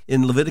about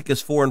in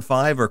Leviticus 4 and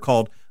 5 are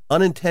called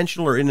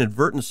unintentional or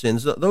inadvertent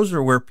sins. Those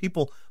are where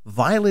people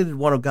violated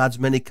one of God's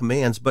many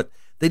commands, but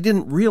they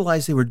didn't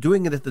realize they were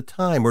doing it at the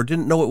time or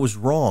didn't know it was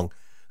wrong.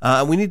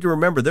 We need to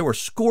remember there were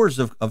scores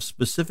of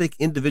specific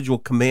individual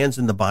commands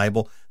in the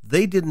Bible.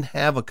 They didn't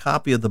have a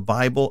copy of the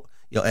Bible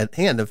at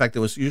hand. In fact, it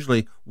was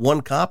usually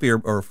one copy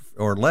or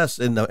less,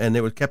 and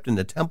they were kept in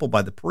the temple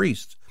by the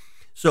priests.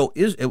 So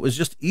it was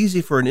just easy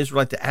for an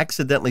Israelite to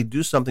accidentally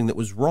do something that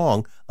was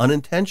wrong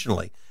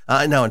unintentionally.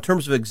 Now, in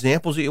terms of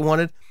examples that you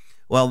wanted,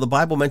 well, the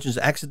Bible mentions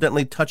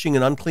accidentally touching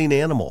an unclean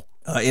animal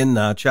in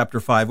chapter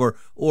 5,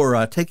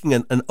 or taking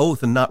an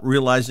oath and not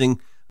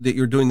realizing that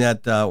you're doing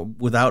that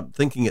without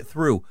thinking it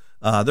through.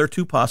 There are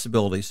two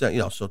possibilities.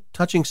 So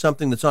touching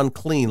something that's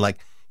unclean, like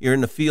you're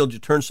in the field, you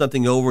turn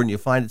something over and you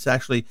find it's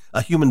actually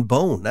a human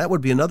bone. That would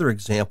be another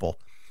example.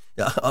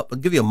 I'll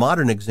give you a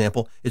modern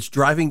example. It's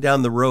driving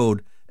down the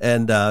road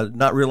and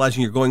not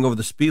realizing you're going over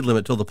the speed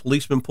limit till the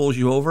policeman pulls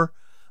you over.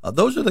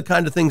 Those are the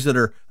kind of things that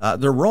are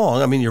they're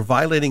wrong. I mean, you're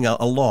violating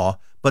a law,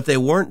 but they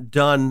weren't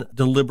done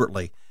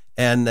deliberately.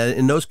 And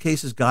in those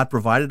cases, God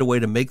provided a way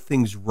to make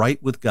things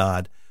right with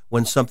God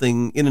when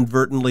something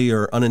inadvertently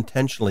or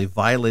unintentionally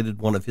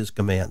violated one of his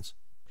commands.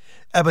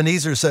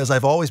 Ebenezer says,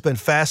 I've always been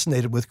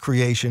fascinated with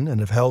creation and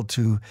have held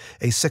to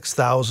a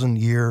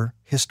 6,000-year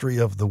history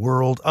of the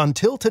world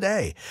until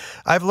today.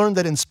 I've learned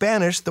that in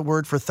Spanish, the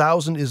word for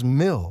thousand is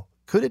mil.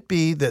 Could it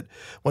be that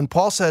when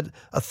Paul said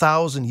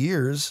 1,000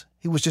 years,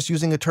 he was just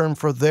using a term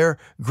for their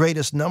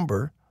greatest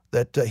number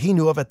that he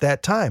knew of at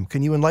that time?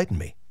 Can you enlighten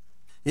me?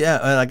 Yeah,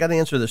 and I got to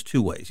answer this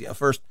two ways.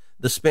 First,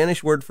 the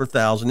Spanish word for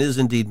thousand is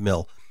indeed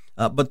mil,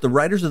 but the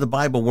writers of the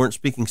Bible weren't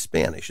speaking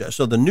Spanish.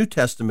 So the New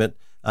Testament,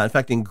 in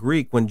fact, in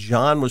Greek, when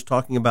John was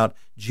talking about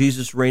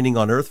Jesus reigning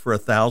on earth for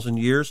 1,000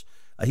 years,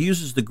 he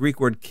uses the Greek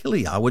word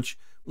kilia, which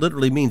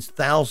literally means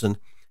thousand.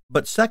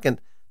 But second,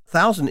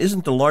 1,000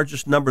 isn't the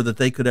largest number that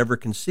they could ever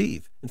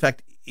conceive. In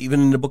fact, even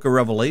in the book of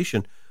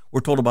Revelation, we're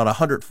told about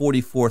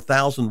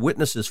 144,000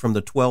 witnesses from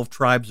the 12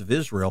 tribes of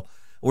Israel.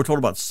 We're told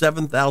about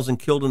 7,000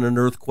 killed in an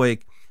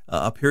earthquake,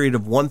 a period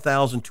of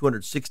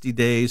 1,260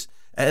 days.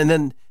 And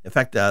then, in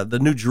fact, the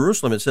New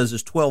Jerusalem, it says,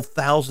 is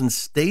 12,000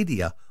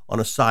 stadia on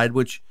a side,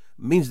 which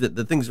means that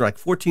the things are like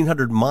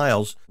 1,400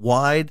 miles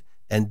wide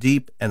and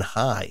deep and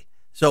high.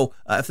 So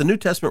if the New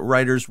Testament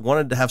writers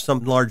wanted to have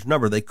some large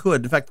number, they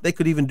could. In fact, they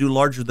could even do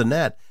larger than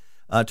that.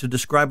 To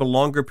describe a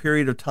longer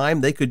period of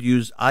time, they could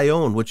use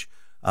aion, which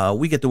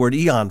we get the word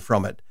eon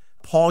from it.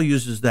 Paul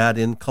uses that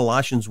in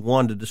Colossians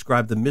 1 to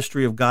describe the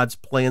mystery of God's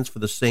plans for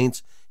the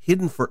saints,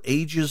 hidden for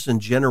ages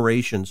and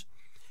generations.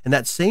 And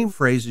that same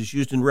phrase is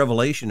used in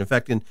Revelation. In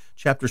fact, in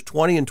chapters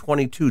 20 and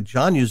 22,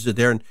 John uses it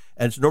there, and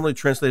it's normally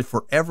translated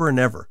forever and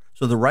ever.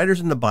 So the writers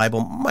in the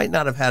Bible might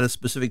not have had a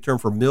specific term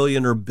for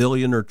million or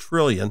billion or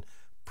trillion,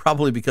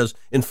 probably because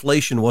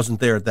inflation wasn't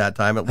there at that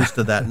time, at least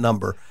to that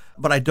number.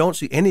 But I don't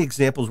see any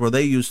examples where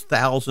they use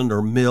thousand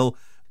or mil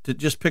to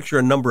just picture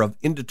a number of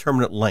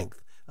indeterminate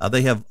length.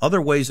 They have other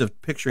ways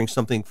of picturing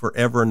something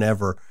forever and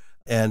ever.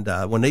 And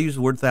when they use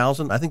the word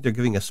thousand, I think they're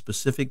giving a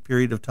specific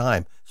period of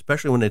time,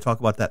 especially when they talk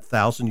about that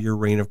 1,000-year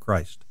reign of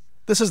Christ.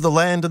 This is The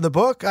Land in the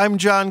Book. I'm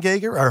John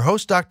Gauger, our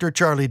host, Dr.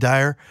 Charlie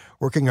Dyer,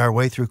 working our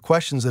way through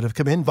questions that have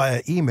come in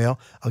via email.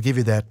 I'll give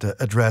you that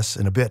address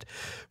in a bit.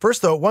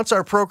 First, though, once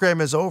our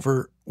program is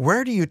over,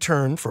 where do you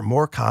turn for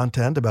more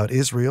content about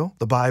Israel,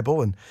 the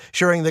Bible, and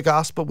sharing the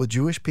gospel with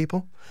Jewish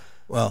people?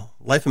 Well,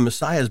 Life in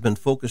Messiah has been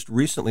focused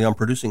recently on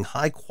producing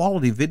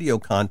high-quality video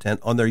content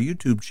on their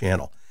YouTube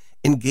channel.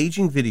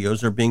 Engaging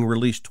videos are being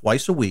released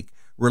twice a week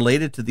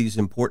related to these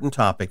important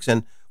topics,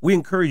 and we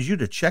encourage you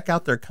to check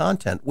out their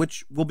content,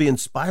 which will be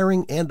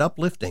inspiring and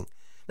uplifting.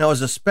 Now,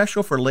 as a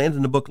special for Land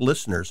in the Book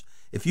listeners,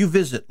 if you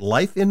visit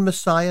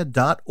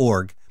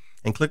lifeinmessiah.org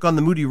and click on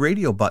the Moody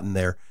Radio button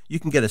there, you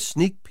can get a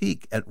sneak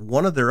peek at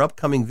one of their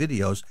upcoming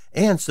videos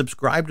and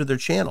subscribe to their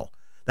channel.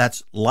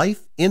 That's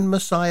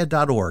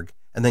lifeinmessiah.org,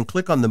 and then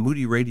click on the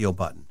Moody Radio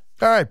button.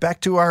 All right, back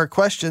to our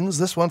questions.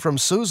 This one from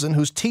Susan,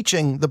 who's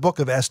teaching the book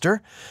of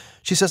Esther.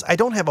 She says, I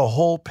don't have a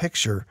whole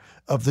picture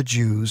of the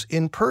Jews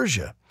in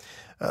Persia.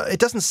 It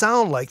doesn't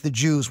sound like the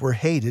Jews were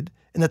hated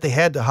and that they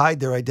had to hide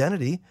their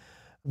identity.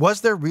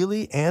 Was there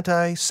really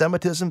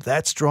anti-Semitism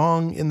that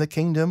strong in the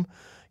kingdom?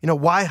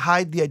 Why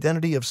hide the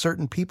identity of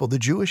certain people, the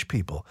Jewish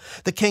people?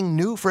 The king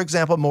knew, for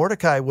example,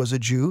 Mordecai was a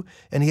Jew,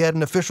 and he had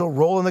an official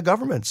role in the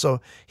government,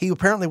 so he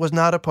apparently was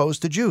not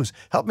opposed to Jews.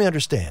 Help me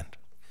understand.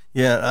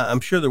 Yeah,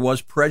 I'm sure there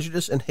was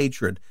prejudice and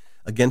hatred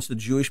against the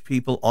Jewish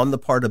people on the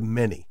part of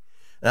many.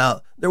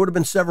 Now, there would have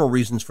been several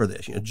reasons for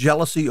this.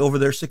 Jealousy over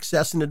their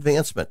success and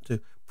advancement, to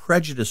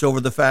prejudice over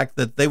the fact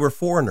that they were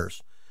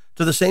foreigners,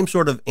 to the same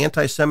sort of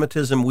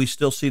anti-Semitism we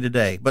still see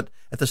today. But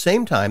at the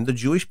same time, the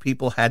Jewish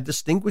people had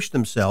distinguished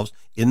themselves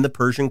in the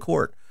Persian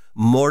court.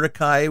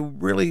 Mordecai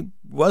really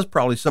was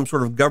probably some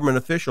sort of government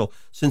official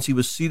since he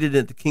was seated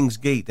at the king's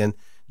gate. And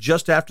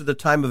just after the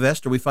time of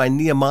Esther, we find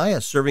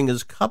Nehemiah serving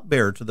as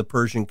cupbearer to the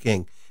Persian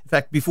king. In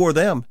fact, before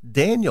them,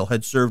 Daniel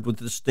had served with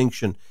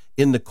distinction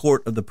in the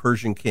court of the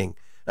Persian king.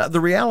 Now,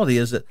 the reality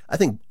is that I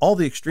think all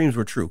the extremes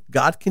were true.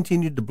 God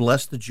continued to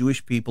bless the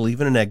Jewish people,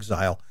 even in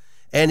exile,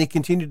 and he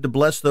continued to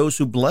bless those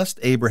who blessed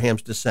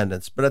Abraham's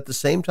descendants. But at the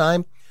same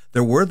time,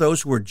 there were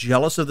those who were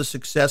jealous of the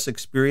success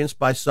experienced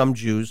by some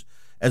Jews,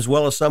 as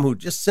well as some who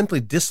just simply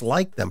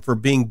disliked them for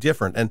being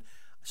different. And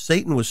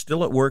Satan was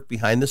still at work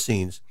behind the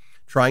scenes,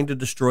 trying to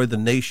destroy the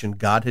nation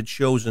God had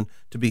chosen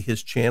to be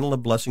his channel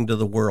of blessing to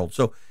the world.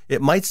 So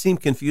it might seem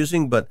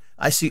confusing, but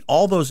I see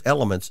all those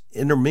elements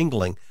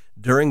intermingling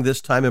during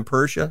this time in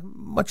Persia,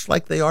 much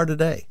like they are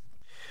today.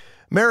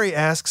 Mary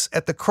asks,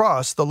 at the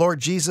cross, the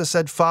Lord Jesus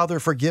said, Father,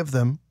 forgive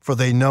them, for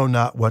they know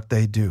not what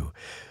they do.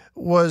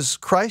 Was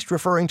Christ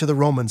referring to the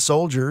Roman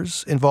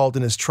soldiers involved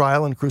in his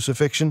trial and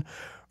crucifixion,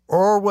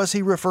 or was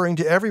he referring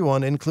to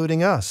everyone,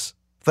 including us?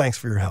 Thanks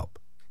for your help.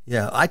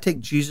 Yeah, I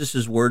take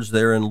Jesus' words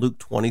there in Luke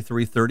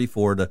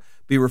 23:34 to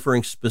be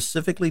referring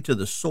specifically to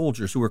the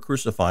soldiers who were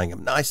crucifying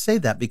him. Now, I say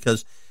that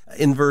because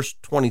in verse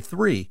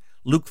 23,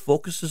 Luke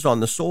focuses on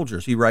the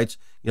soldiers. He writes,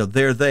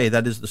 there they,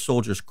 that is the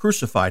soldiers,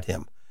 crucified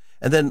him.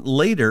 And then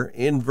later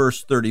in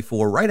verse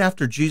 34, right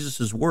after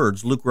Jesus'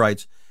 words, Luke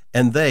writes,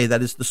 and they,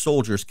 that is the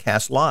soldiers,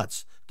 cast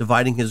lots,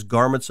 dividing his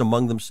garments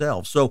among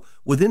themselves. So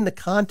within the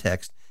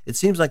context, it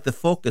seems like the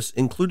focus,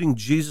 including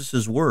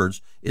Jesus'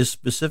 words, is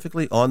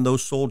specifically on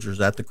those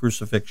soldiers at the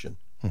crucifixion.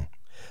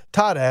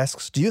 Todd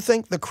asks, do you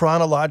think the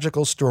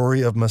chronological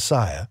story of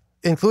Messiah,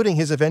 including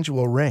his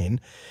eventual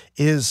reign,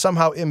 is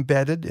somehow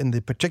embedded in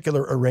the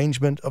particular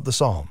arrangement of the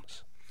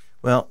Psalms?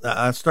 Well,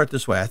 I'll start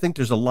this way. I think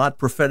there's a lot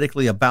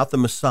prophetically about the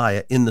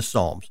Messiah in the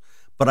Psalms,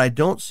 but I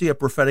don't see a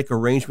prophetic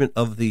arrangement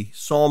of the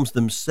Psalms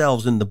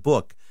themselves in the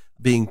book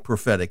being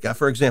prophetic.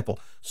 For example,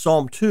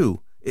 Psalm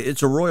 2,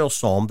 it's a royal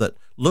psalm that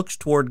looks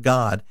toward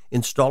God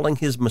installing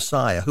his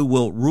Messiah who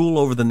will rule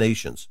over the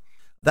nations.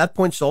 That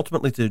points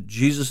ultimately to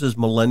Jesus'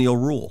 millennial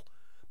rule.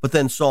 But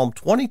then Psalm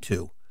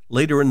 22,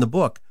 later in the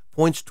book,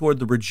 points toward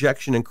the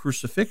rejection and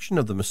crucifixion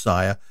of the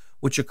Messiah,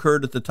 which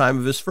occurred at the time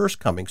of his first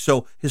coming.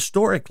 So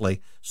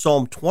historically,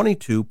 Psalm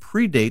 22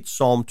 predates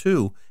Psalm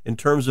 2 in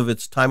terms of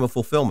its time of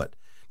fulfillment.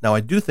 Now,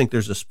 I do think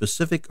there's a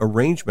specific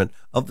arrangement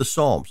of the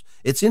Psalms.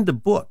 It's into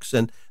books,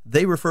 and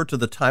they refer to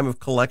the time of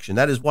collection.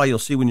 That is why you'll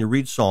see when you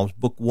read Psalms,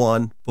 book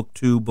 1, book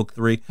 2, book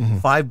 3,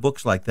 5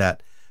 books like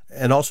that.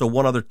 And also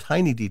one other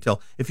tiny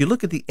detail. If you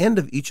look at the end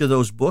of each of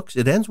those books,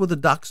 it ends with a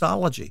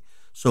doxology.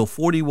 So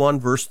 41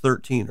 verse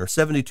 13 or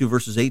 72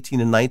 verses 18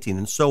 and 19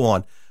 and so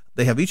on.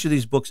 They have each of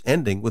these books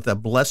ending with a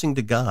blessing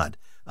to God.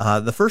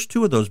 The first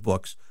two of those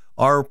books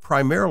are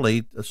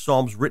primarily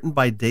Psalms written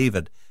by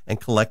David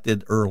and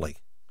collected early.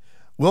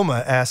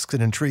 Wilma asks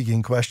an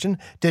intriguing question.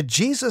 Did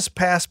Jesus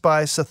pass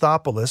by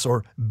Scythopolis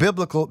or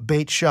biblical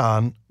Beit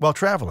Shan while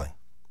traveling?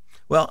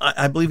 Well,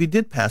 I believe he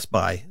did pass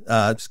by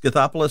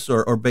Scythopolis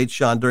or Beit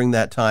Shan during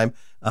that time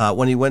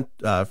when he went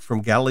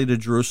from Galilee to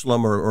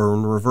Jerusalem or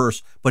in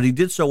reverse, but he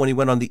did so when he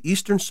went on the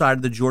eastern side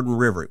of the Jordan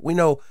River. We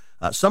know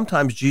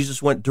sometimes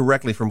Jesus went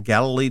directly from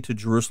Galilee to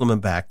Jerusalem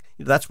and back.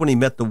 That's when he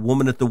met the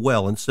woman at the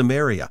well in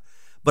Samaria.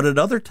 But at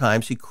other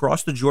times, he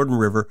crossed the Jordan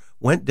River,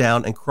 went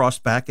down, and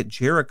crossed back at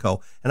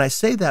Jericho. And I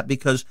say that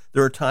because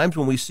there are times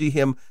when we see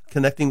him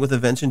connecting with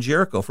events in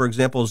Jericho. For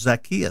example,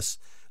 Zacchaeus,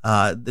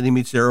 that he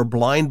meets there, or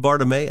blind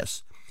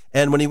Bartimaeus.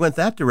 And when he went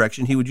that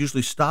direction, he would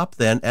usually stop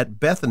then at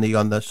Bethany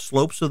on the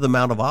slopes of the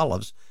Mount of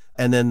Olives,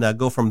 and then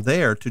go from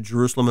there to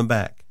Jerusalem and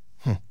back.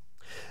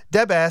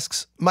 Deb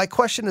asks, my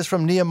question is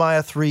from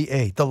Nehemiah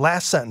 3:8. The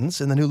last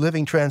sentence in the New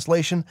Living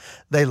Translation,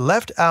 they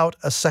left out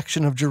a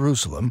section of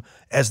Jerusalem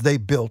as they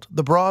built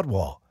the broad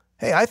wall.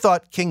 Hey, I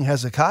thought King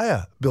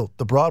Hezekiah built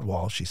the broad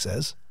wall, she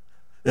says.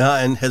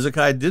 And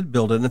Hezekiah did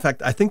build it. In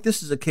fact, I think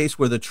this is a case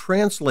where the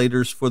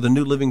translators for the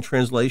New Living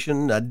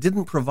Translation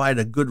didn't provide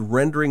a good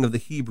rendering of the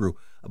Hebrew.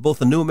 Both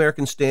the New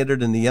American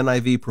Standard and the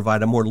NIV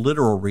provide a more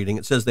literal reading.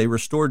 It says they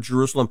restored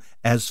Jerusalem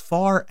as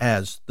far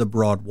as the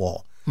broad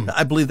wall. Now,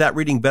 I believe that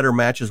reading better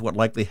matches what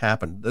likely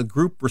happened. The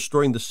group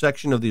restoring the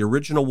section of the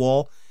original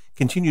wall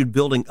continued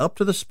building up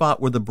to the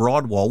spot where the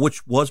broad wall,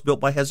 which was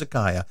built by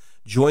Hezekiah,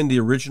 joined the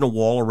original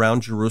wall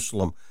around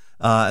Jerusalem.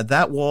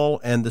 That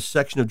wall and the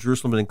section of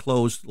Jerusalem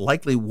enclosed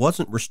likely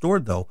wasn't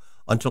restored, though,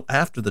 until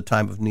after the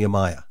time of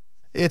Nehemiah.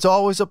 It's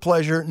always a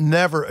pleasure,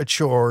 never a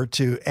chore,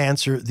 to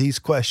answer these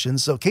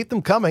questions, so keep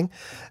them coming.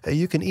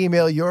 You can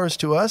email yours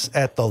to us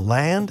at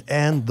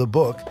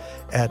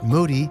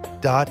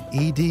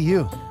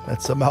thelandandthebook@moody.edu.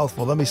 That's a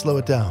mouthful. Let me slow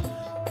it down.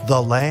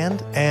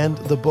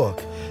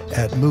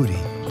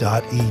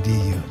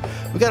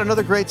 thelandandthebook@moody.edu. We got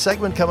another great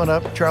segment coming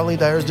up, Charlie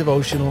Dyer's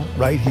Devotional,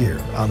 right here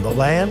on The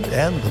Land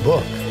and the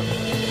Book.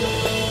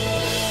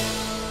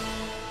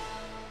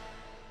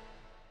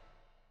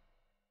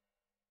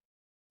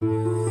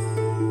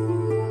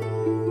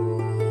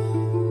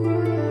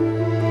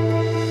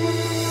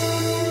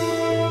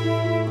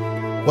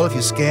 Well, if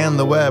you scan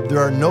the web, there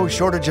are no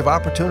shortage of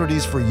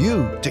opportunities for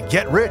you to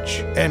get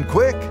rich and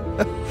quick.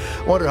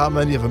 Wonder how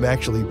many of them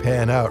actually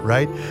pan out,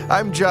 right?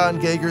 I'm John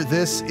Gager.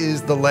 This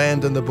is The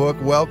Land and the Book.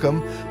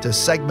 Welcome to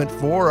segment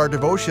 4, our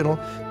devotional.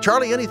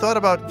 Charlie, any thought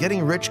about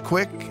getting rich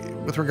quick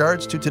with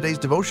regards to today's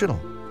devotional?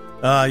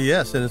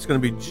 Yes, and it's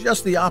going to be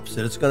just the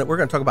opposite. We're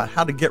going to talk about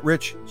how to get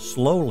rich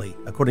slowly,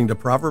 according to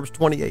Proverbs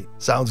 28.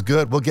 Sounds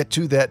good. We'll get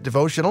to that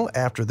devotional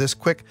after this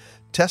quick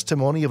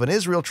testimony of an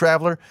Israel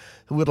traveler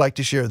who would like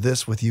to share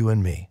this with you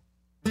and me.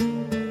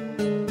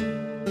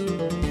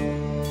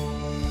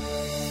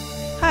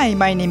 Hi,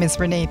 my name is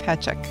Renee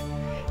Petchuk,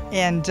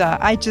 and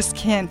I just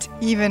can't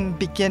even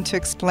begin to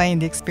explain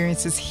the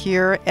experiences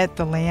here at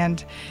the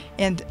Land.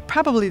 And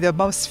probably the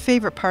most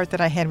favorite part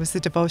that I had was the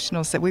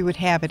devotionals that we would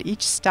have at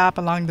each stop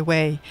along the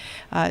way.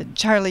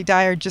 Charlie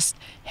Dyer just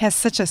has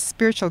such a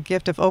spiritual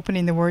gift of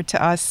opening the Word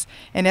to us.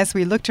 And as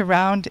we looked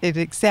around at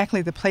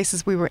exactly the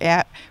places we were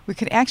at, we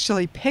could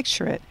actually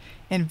picture it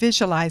and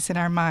visualize in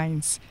our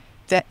minds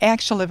the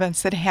actual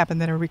events that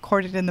happened that are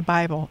recorded in the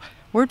Bible.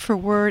 Word for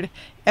word,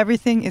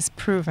 everything is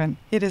proven.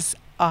 It is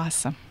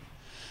awesome.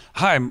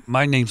 Hi,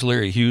 my name's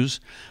Larry Hughes.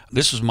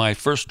 This is my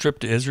first trip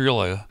to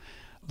Israel.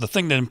 The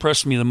thing that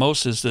impressed me the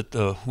most is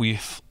that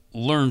we've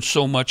learned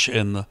so much,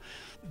 and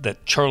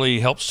that Charlie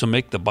helps to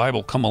make the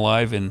Bible come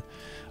alive, and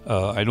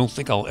I don't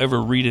think I'll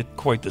ever read it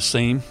quite the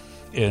same.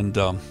 And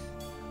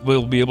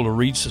we'll be able to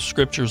read the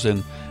scriptures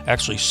and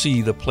actually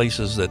see the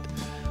places that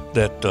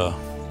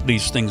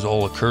these things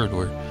all occurred,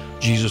 where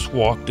Jesus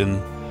walked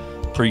and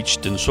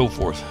preached and so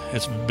forth.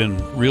 It's been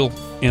real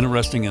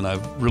interesting, and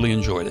I've really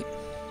enjoyed it.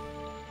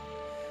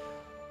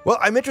 Well,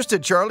 I'm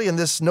interested, Charlie, in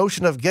this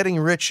notion of getting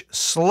rich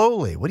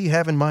slowly. What do you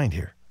have in mind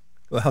here?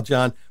 Well,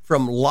 John,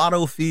 from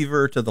lotto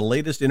fever to the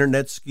latest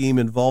internet scheme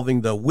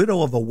involving the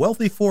widow of a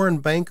wealthy foreign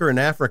banker in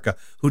Africa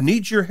who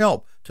needs your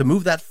help to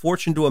move that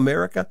fortune to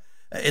America,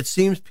 it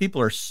seems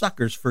people are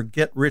suckers for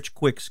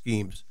get-rich-quick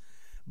schemes.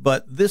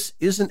 But this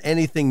isn't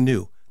anything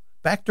new.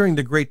 Back during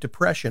the Great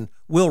Depression,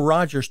 Will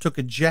Rogers took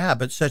a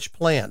jab at such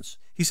plans.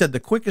 He said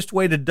the quickest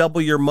way to double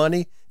your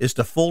money is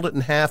to fold it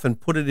in half and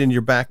put it in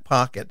your back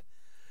pocket.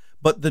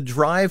 But the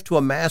drive to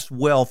amass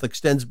wealth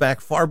extends back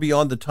far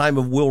beyond the time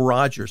of Will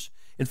Rogers.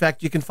 In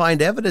fact, you can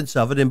find evidence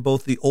of it in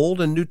both the Old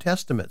and New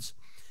Testaments.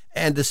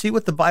 And to see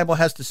what the Bible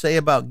has to say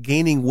about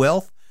gaining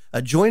wealth,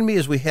 join me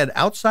as we head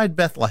outside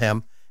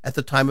Bethlehem at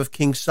the time of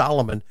King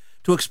Solomon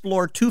to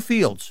explore 2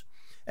 fields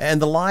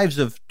and the lives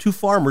of 2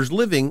 farmers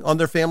living on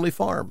their family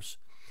farms.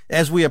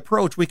 As we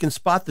approach, we can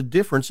spot the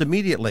difference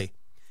immediately.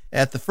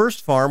 At the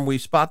first farm, we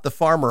spot the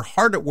farmer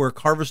hard at work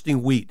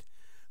harvesting wheat.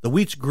 The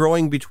wheat's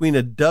growing between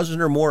a dozen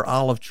or more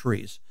olive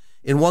trees.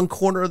 In one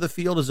corner of the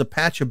field is a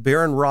patch of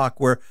barren rock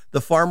where the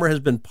farmer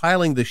has been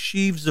piling the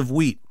sheaves of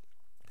wheat.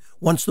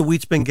 Once the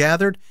wheat's been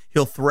gathered,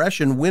 he'll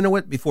thresh and winnow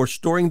it before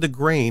storing the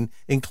grain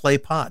in clay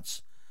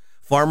pots.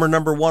 Farmer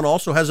number 1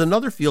 also has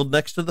another field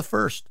next to the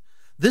first.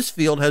 This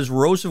field has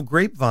rows of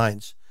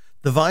grapevines.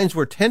 The vines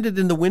were tended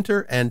in the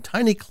winter, and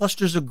tiny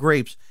clusters of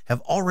grapes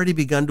have already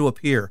begun to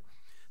appear.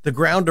 The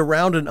ground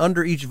around and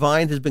under each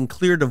vine has been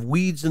cleared of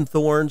weeds and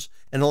thorns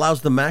and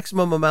allows the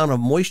maximum amount of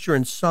moisture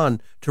and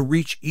sun to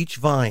reach each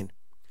vine.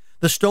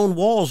 The stone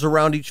walls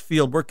around each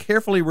field were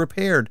carefully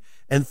repaired,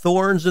 and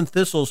thorns and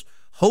thistles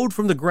hoed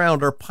from the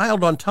ground are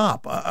piled on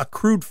top, a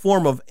crude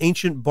form of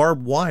ancient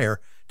barbed wire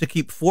to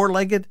keep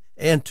four-legged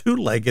and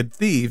two-legged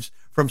thieves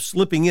from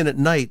slipping in at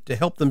night to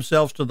help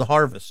themselves to the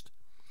harvest.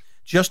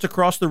 Just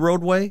across the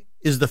roadway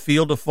is the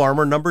field of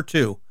farmer number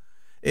 2.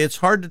 It's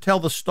hard to tell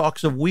the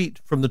stalks of wheat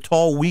from the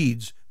tall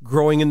weeds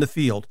growing in the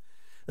field.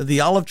 The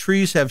olive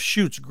trees have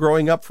shoots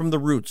growing up from the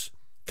roots,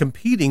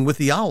 competing with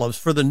the olives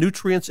for the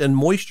nutrients and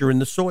moisture in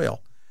the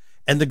soil.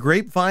 And the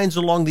grapevines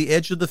along the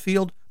edge of the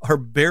field are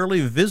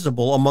barely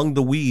visible among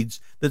the weeds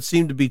that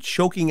seem to be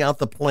choking out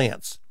the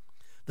plants.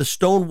 The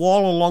stone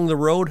wall along the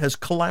road has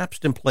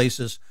collapsed in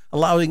places,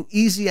 allowing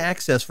easy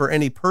access for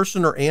any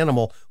person or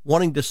animal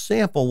wanting to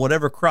sample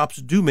whatever crops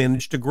do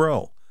manage to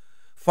grow.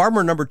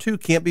 Farmer number 2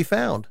 can't be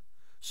found.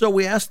 So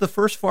we asked the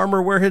first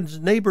farmer where his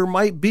neighbor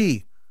might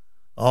be.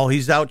 Oh,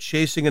 he's out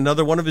chasing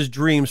another one of his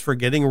dreams for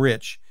getting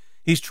rich.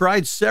 He's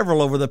tried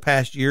several over the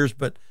past years,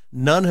 but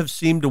none have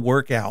seemed to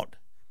work out.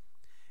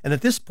 And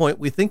at this point,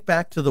 we think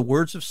back to the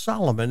words of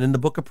Solomon in the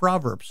book of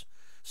Proverbs.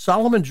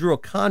 Solomon drew a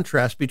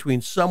contrast between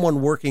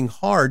someone working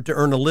hard to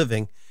earn a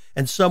living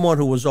and someone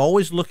who was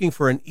always looking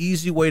for an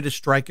easy way to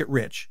strike it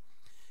rich.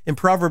 In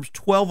Proverbs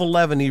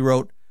 12:11, he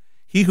wrote,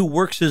 "He who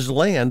works his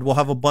land will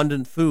have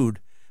abundant food,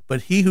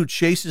 but he who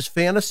chases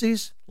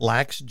fantasies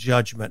lacks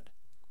judgment."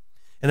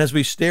 And as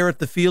we stare at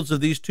the fields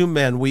of these two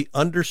men, we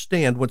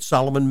understand what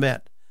Solomon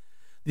meant.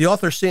 The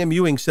author Sam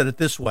Ewing said it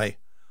this way: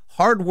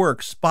 hard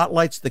work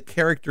spotlights the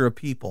character of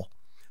people.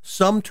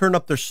 Some turn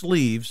up their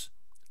sleeves,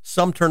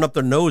 some turn up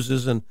their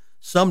noses, and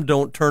some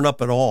don't turn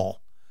up at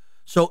all.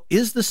 So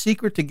is the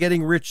secret to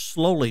getting rich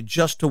slowly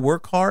just to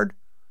work hard?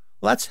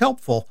 Well, that's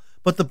helpful,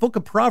 but the book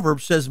of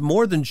Proverbs says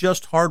more than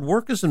just hard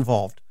work is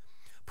involved.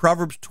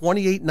 Proverbs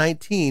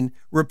 28:19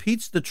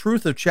 repeats the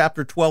truth of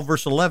chapter 12,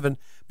 verse 11,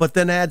 but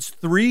then adds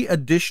 3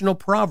 additional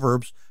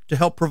proverbs to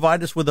help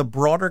provide us with a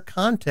broader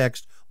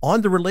context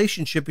on the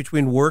relationship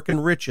between work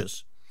and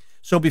riches.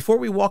 So before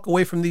we walk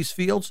away from these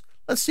fields,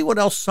 let's see what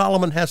else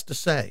Solomon has to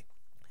say.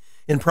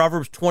 In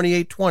Proverbs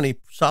 28:20,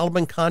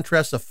 Solomon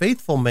contrasts a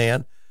faithful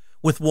man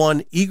with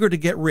one eager to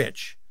get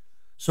rich.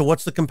 So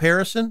what's the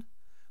comparison?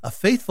 A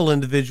faithful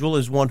individual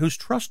is one who's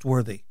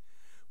trustworthy,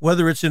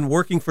 whether it's in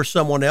working for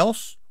someone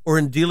else or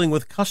in dealing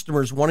with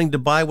customers wanting to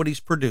buy what he's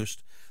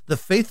produced. The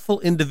faithful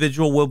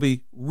individual will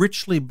be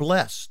richly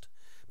blessed.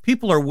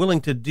 People are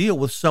willing to deal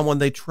with someone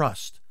they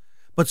trust.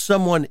 But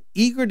someone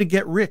eager to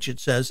get rich, it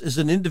says, is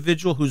an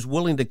individual who's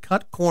willing to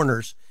cut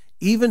corners,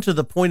 even to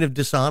the point of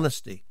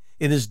dishonesty,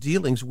 in his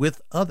dealings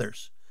with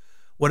others.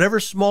 Whatever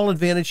small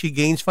advantage he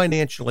gains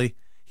financially,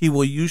 he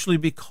will usually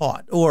be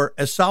caught, or,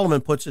 as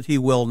Solomon puts it, he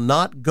will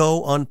not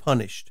go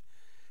unpunished.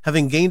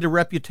 Having gained a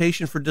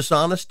reputation for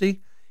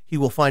dishonesty, he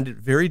will find it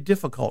very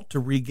difficult to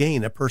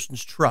regain a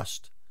person's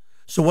trust.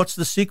 So what's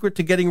the secret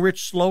to getting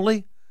rich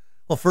slowly?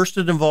 Well, first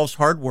it involves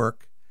hard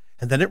work,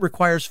 and then it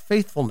requires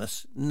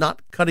faithfulness,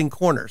 not cutting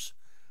corners.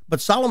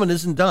 But Solomon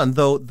isn't done,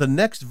 though the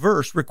next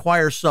verse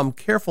requires some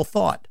careful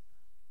thought.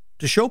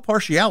 To show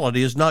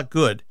partiality is not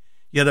good,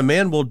 yet a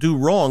man will do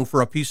wrong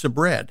for a piece of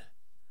bread.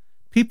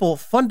 People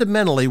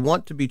fundamentally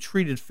want to be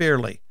treated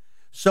fairly.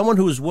 Someone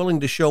who is willing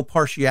to show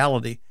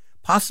partiality,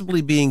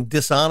 possibly being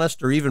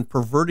dishonest or even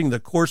perverting the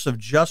course of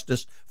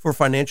justice for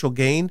financial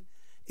gain,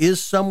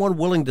 is someone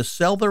willing to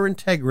sell their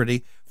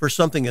integrity for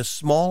something as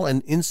small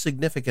and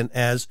insignificant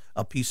as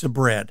a piece of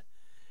bread.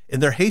 In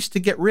their haste to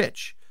get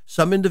rich,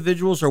 some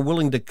individuals are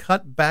willing to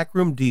cut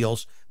backroom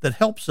deals that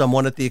help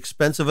someone at the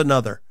expense of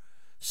another,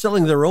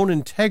 selling their own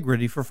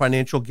integrity for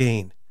financial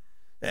gain.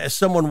 As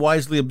someone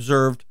wisely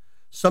observed,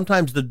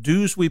 sometimes the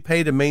dues we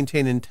pay to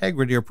maintain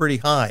integrity are pretty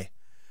high,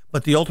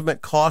 but the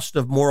ultimate cost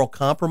of moral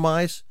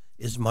compromise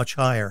is much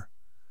higher.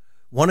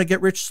 Want to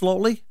get rich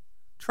slowly?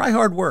 Try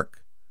hard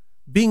work,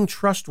 being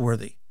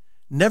trustworthy,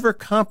 never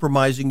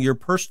compromising your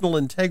personal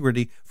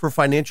integrity for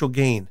financial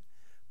gain.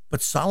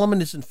 But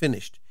Solomon isn't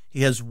finished.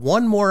 He has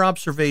one more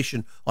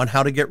observation on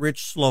how to get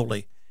rich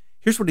slowly.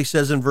 Here's what he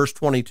says in verse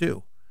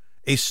 22.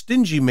 A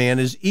stingy man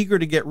is eager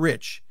to get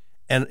rich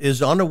and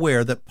is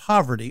unaware that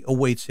poverty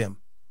awaits him.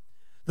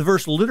 The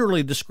verse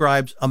literally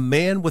describes a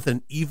man with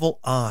an evil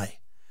eye.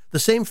 The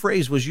same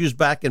phrase was used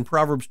back in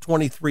Proverbs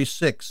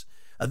 23:6.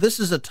 This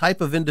is a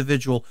type of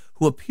individual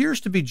who appears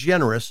to be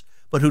generous,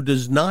 but who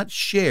does not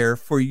share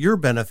for your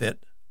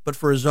benefit, but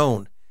for his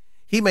own.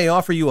 He may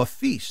offer you a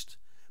feast,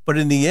 but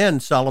in the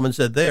end, Solomon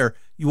said there,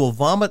 you will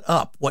vomit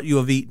up what you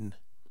have eaten.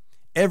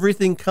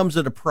 Everything comes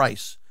at a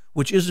price,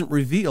 which isn't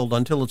revealed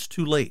until it's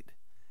too late.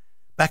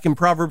 Back in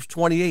Proverbs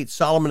 28,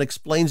 Solomon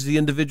explains the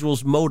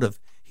individual's motive.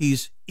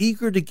 He's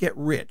eager to get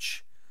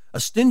rich. A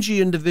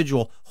stingy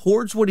individual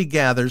hoards what he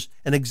gathers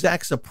and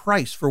exacts a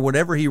price for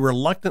whatever he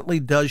reluctantly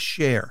does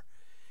share.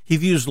 He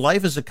views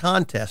life as a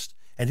contest,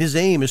 and his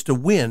aim is to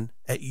win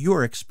at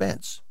your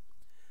expense.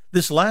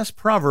 This last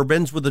proverb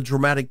ends with a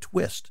dramatic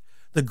twist.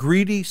 The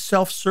greedy,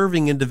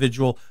 self-serving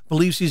individual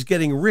believes he's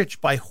getting rich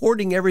by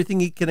hoarding everything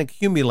he can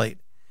accumulate.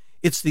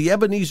 It's the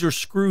Ebenezer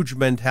Scrooge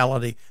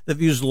mentality that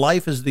views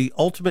life as the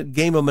ultimate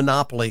game of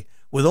Monopoly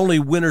with only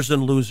winners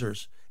and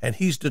losers, and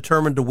he's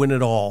determined to win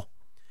it all.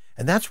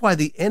 And that's why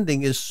the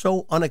ending is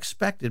so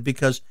unexpected,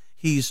 because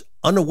he's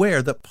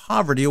unaware that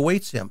poverty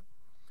awaits him.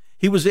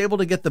 He was able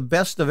to get the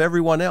best of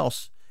everyone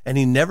else, and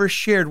he never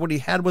shared what he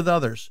had with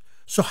others.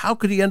 So how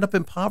could he end up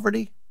in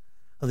poverty?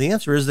 Well, the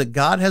answer is that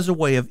God has a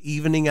way of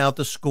evening out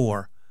the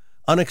score.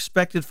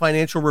 Unexpected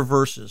financial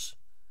reverses,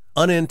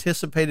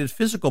 unanticipated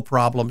physical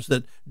problems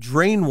that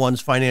drain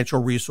one's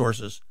financial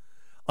resources,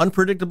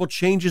 unpredictable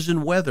changes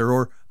in weather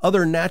or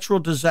other natural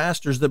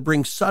disasters that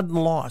bring sudden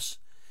loss.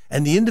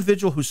 And the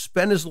individual who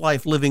spent his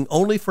life living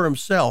only for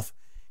himself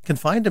can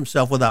find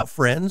himself without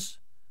friends,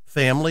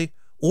 family,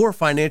 or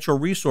financial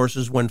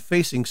resources when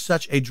facing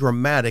such a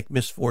dramatic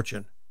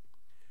misfortune.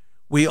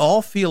 We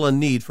all feel a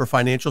need for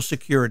financial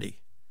security,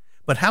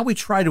 but how we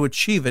try to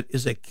achieve it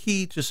is a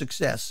key to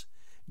success.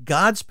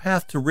 God's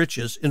path to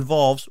riches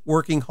involves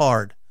working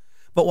hard,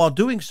 but while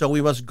doing so,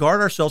 we must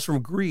guard ourselves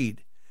from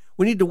greed.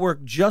 We need to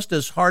work just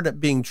as hard at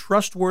being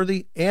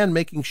trustworthy and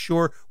making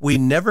sure we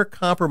never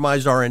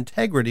compromise our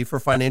integrity for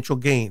financial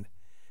gain.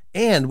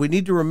 And we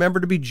need to remember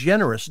to be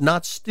generous,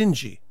 not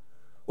stingy,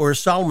 or as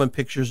Solomon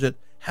pictures it,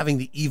 having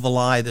the evil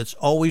eye that's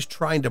always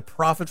trying to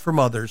profit from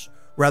others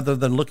rather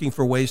than looking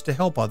for ways to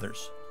help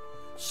others.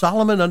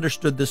 Solomon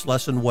understood this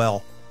lesson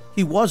well.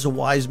 He was a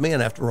wise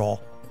man after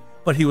all,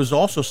 but he was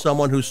also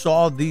someone who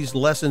saw these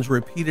lessons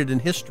repeated in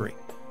history.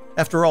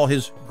 After all,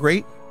 his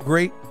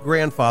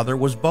great-great-grandfather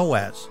was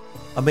Boaz,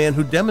 a man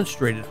who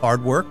demonstrated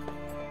hard work,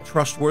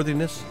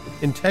 trustworthiness,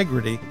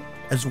 integrity,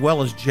 as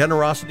well as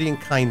generosity and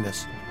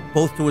kindness,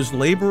 both to his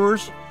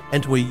laborers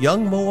and to a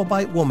young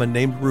Moabite woman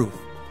named Ruth.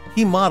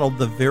 He modeled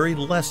the very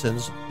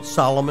lessons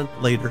Solomon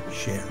later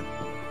shared.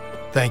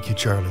 Thank you,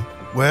 Charlie.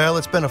 Well,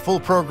 it's been a full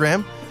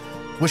program.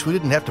 Wish we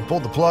didn't have to pull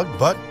the plug,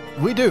 but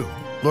we do.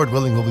 Lord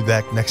willing, we'll be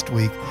back next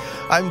week.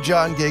 I'm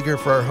John Gager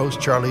for our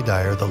host, Charlie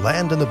Dyer. The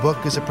Land and the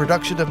Book is a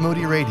production of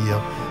Moody Radio,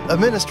 a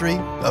ministry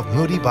of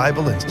Moody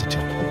Bible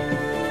Institute.